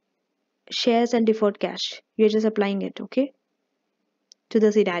shares and deferred cash. You are just applying it, okay? to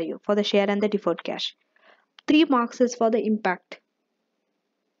the scenario for the share and the deferred cash. 3 marks is for the impact.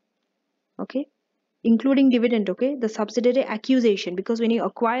 Okay, including dividend. Okay, the subsidiary accusation, because when you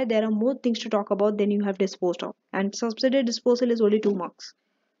acquire there are more things to talk about than you have disposed of, and subsidiary disposal is only 2 marks.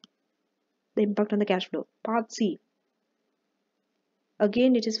 The impact on the cash flow. Part C,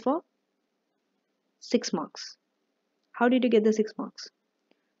 again it is for 6 marks. How did you get the 6 marks?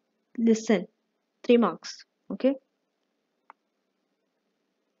 Listen, 3 marks. Okay,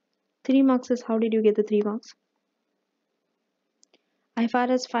 3 marks is how did you get the 3 marks?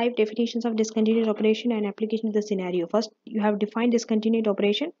 IFRS 5 definitions of discontinued operation and application to the scenario. First, you have defined discontinued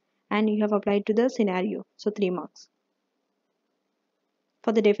operation and you have applied to the scenario. So 3 marks.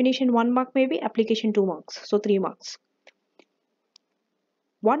 For the definition, 1 mark may be, application 2 marks. So 3 marks.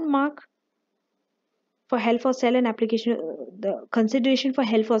 1 mark for held for sale and application, the consideration for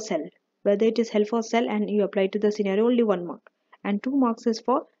held for sale. Whether it is held for sale and you apply to the scenario, only 1 mark. And 2 marks is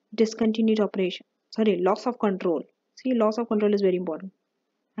for discontinued operation. Sorry, loss of control. See, loss of control is very important.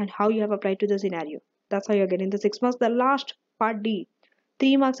 And how you have applied to the scenario. That's how you're getting the 6 marks. The last part D,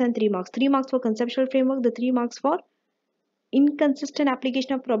 3 marks and 3 marks. 3 marks for conceptual framework, the 3 marks for inconsistent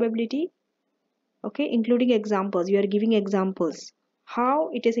application of probability. Okay, including examples. You are giving examples.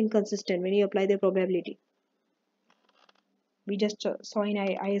 How it is inconsistent when you apply the probability. We just saw in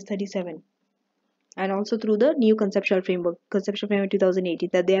IS 37. And also through the new conceptual framework 2018,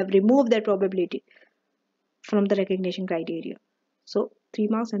 that they have removed that probability from the recognition criteria. So 3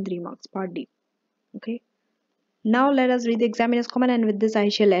 marks and 3 marks, part D. Okay. Now let us read the examiner's comment, and with this I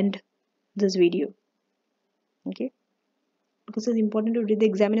shall end this video. Okay. Because it's important to read the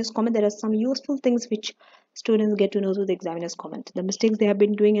examiner's comment. There are some useful things which students get to know through the examiner's comment. The mistakes they have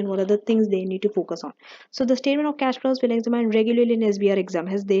been doing and what are the things they need to focus on. So the statement of cash flows will examine regularly in SBR exam,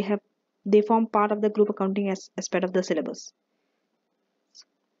 as they form part of the group accounting aspect of the syllabus.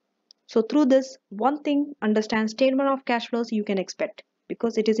 So through this, one thing, understand statement of cash flows you can expect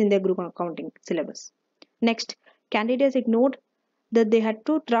because it is in their group accounting syllabus. Next, candidates ignored that they had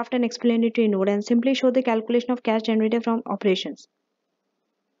to draft an explanatory note and simply show the calculation of cash generated from operations.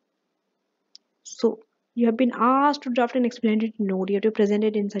 So you have been asked to draft an explanatory note. You have to present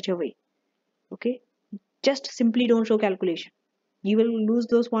it in such a way. Okay, just simply don't show calculation. You will lose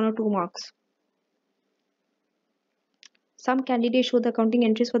those 1 or 2 marks. Some candidates show the accounting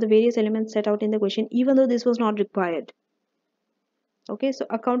entries for the various elements set out in the question, even though this was not required. Okay, so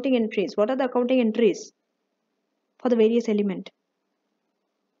accounting entries. What are the accounting entries for the various element?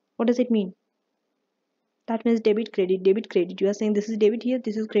 What does it mean? That means debit, credit, debit, credit. You are saying this is debit here,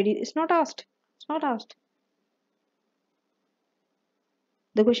 this is credit. It's not asked. It's not asked.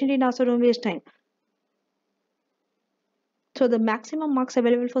 The question didn't ask, so don't waste time. So the maximum marks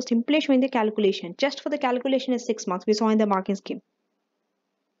available for simply showing the calculation. Just for the calculation is 6 marks. We saw in the marking scheme.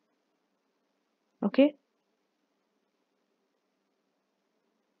 Okay.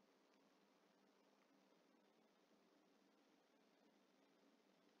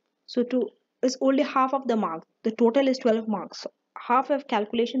 So is only half of the mark. The total is 12 marks. So half of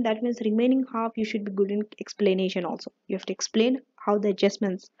calculation, that means remaining half you should be good in explanation also. You have to explain how the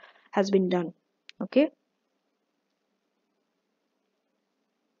adjustments has been done. Okay.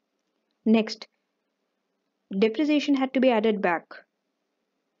 Next, depreciation had to be added back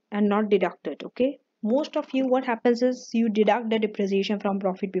and not deducted. Okay. Most of you, what happens is you deduct the depreciation from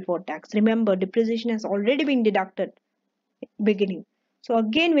profit before tax. Remember, depreciation has already been deducted beginning. So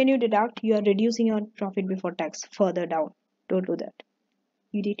again, when you deduct, you are reducing your profit before tax further down. Don't do that.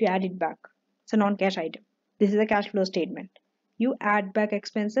 You need to add it back. It's a non-cash item. This is a cash flow statement. You add back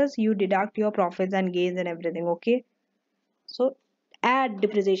expenses, you deduct your profits and gains and everything. Okay. So add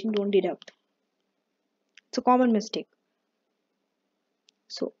depreciation, don't deduct. It's a common mistake.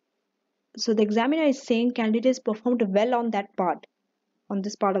 So the examiner is saying candidates performed well on that part, on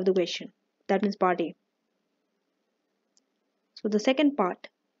this part of the question. That means part A. So the second part,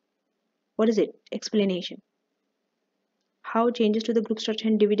 what is it? Explanation. How changes to the group structure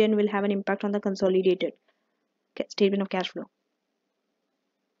and dividend will have an impact on the consolidated statement of cash flow.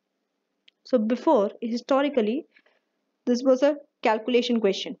 So before, historically, this was a calculation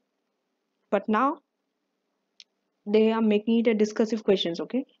question. But now, they are making it a discursive questions,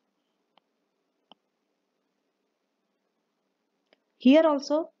 okay? Here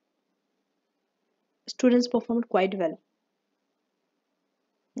also, students performed quite well.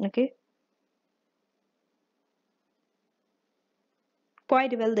 Okay?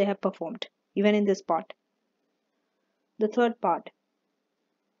 Quite well they have performed, even in this part. The third part.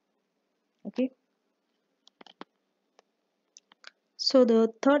 Okay? So the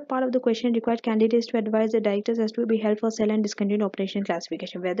third part of the question required candidates to advise the directors as to be held for sale and discontinued operation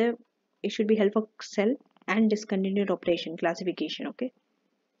classification, whether it should be held for sale and discontinued operation classification. Okay,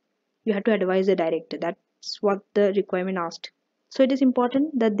 you have to advise the director. That's what the requirement asked. So it is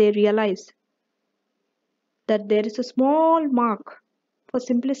important that they realize that there is a small mark for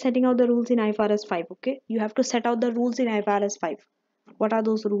simply setting out the rules in IFRS 5. Okay, you have to set out the rules in IFRS 5. What are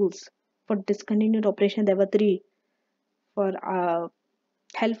those rules? For discontinued operation there were 3. For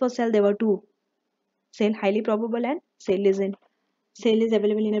held for sale there were 2. Sale highly probable and sale is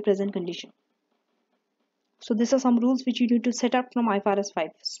available in a present condition. So these are some rules which you need to set up from IFRS 5.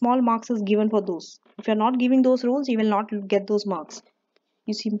 Small marks is given for those. If you are not giving those rules, you will not get those marks.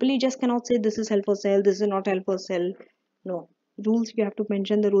 You simply just cannot say this is held for sale, this is not held for sale. No. Rules, you have to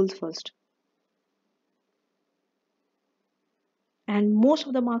mention the rules first. And most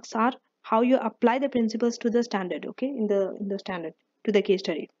of the marks are how you apply the principles to the standard, okay, in the standard, to the case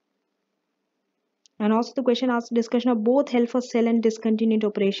study. And also the question asks discussion of both held for sale and discontinued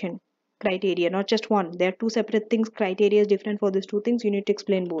operation criteria, not just one. There are 2 separate things. Criteria is different for these 2 things. You need to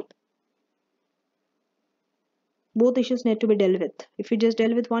explain both. Both issues need to be dealt with. If you just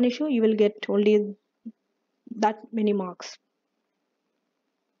deal with one issue, you will get only that many marks.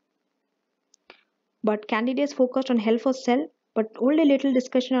 But candidates focused on held for sale, but only little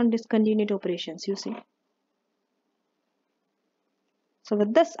discussion on discontinued operations, you see. So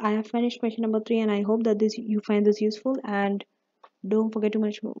with this, I have finished question number 3, and I hope that you find this useful, and don't forget to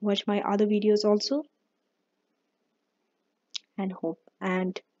watch my other videos also,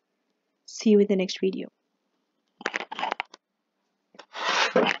 and see you in the next video.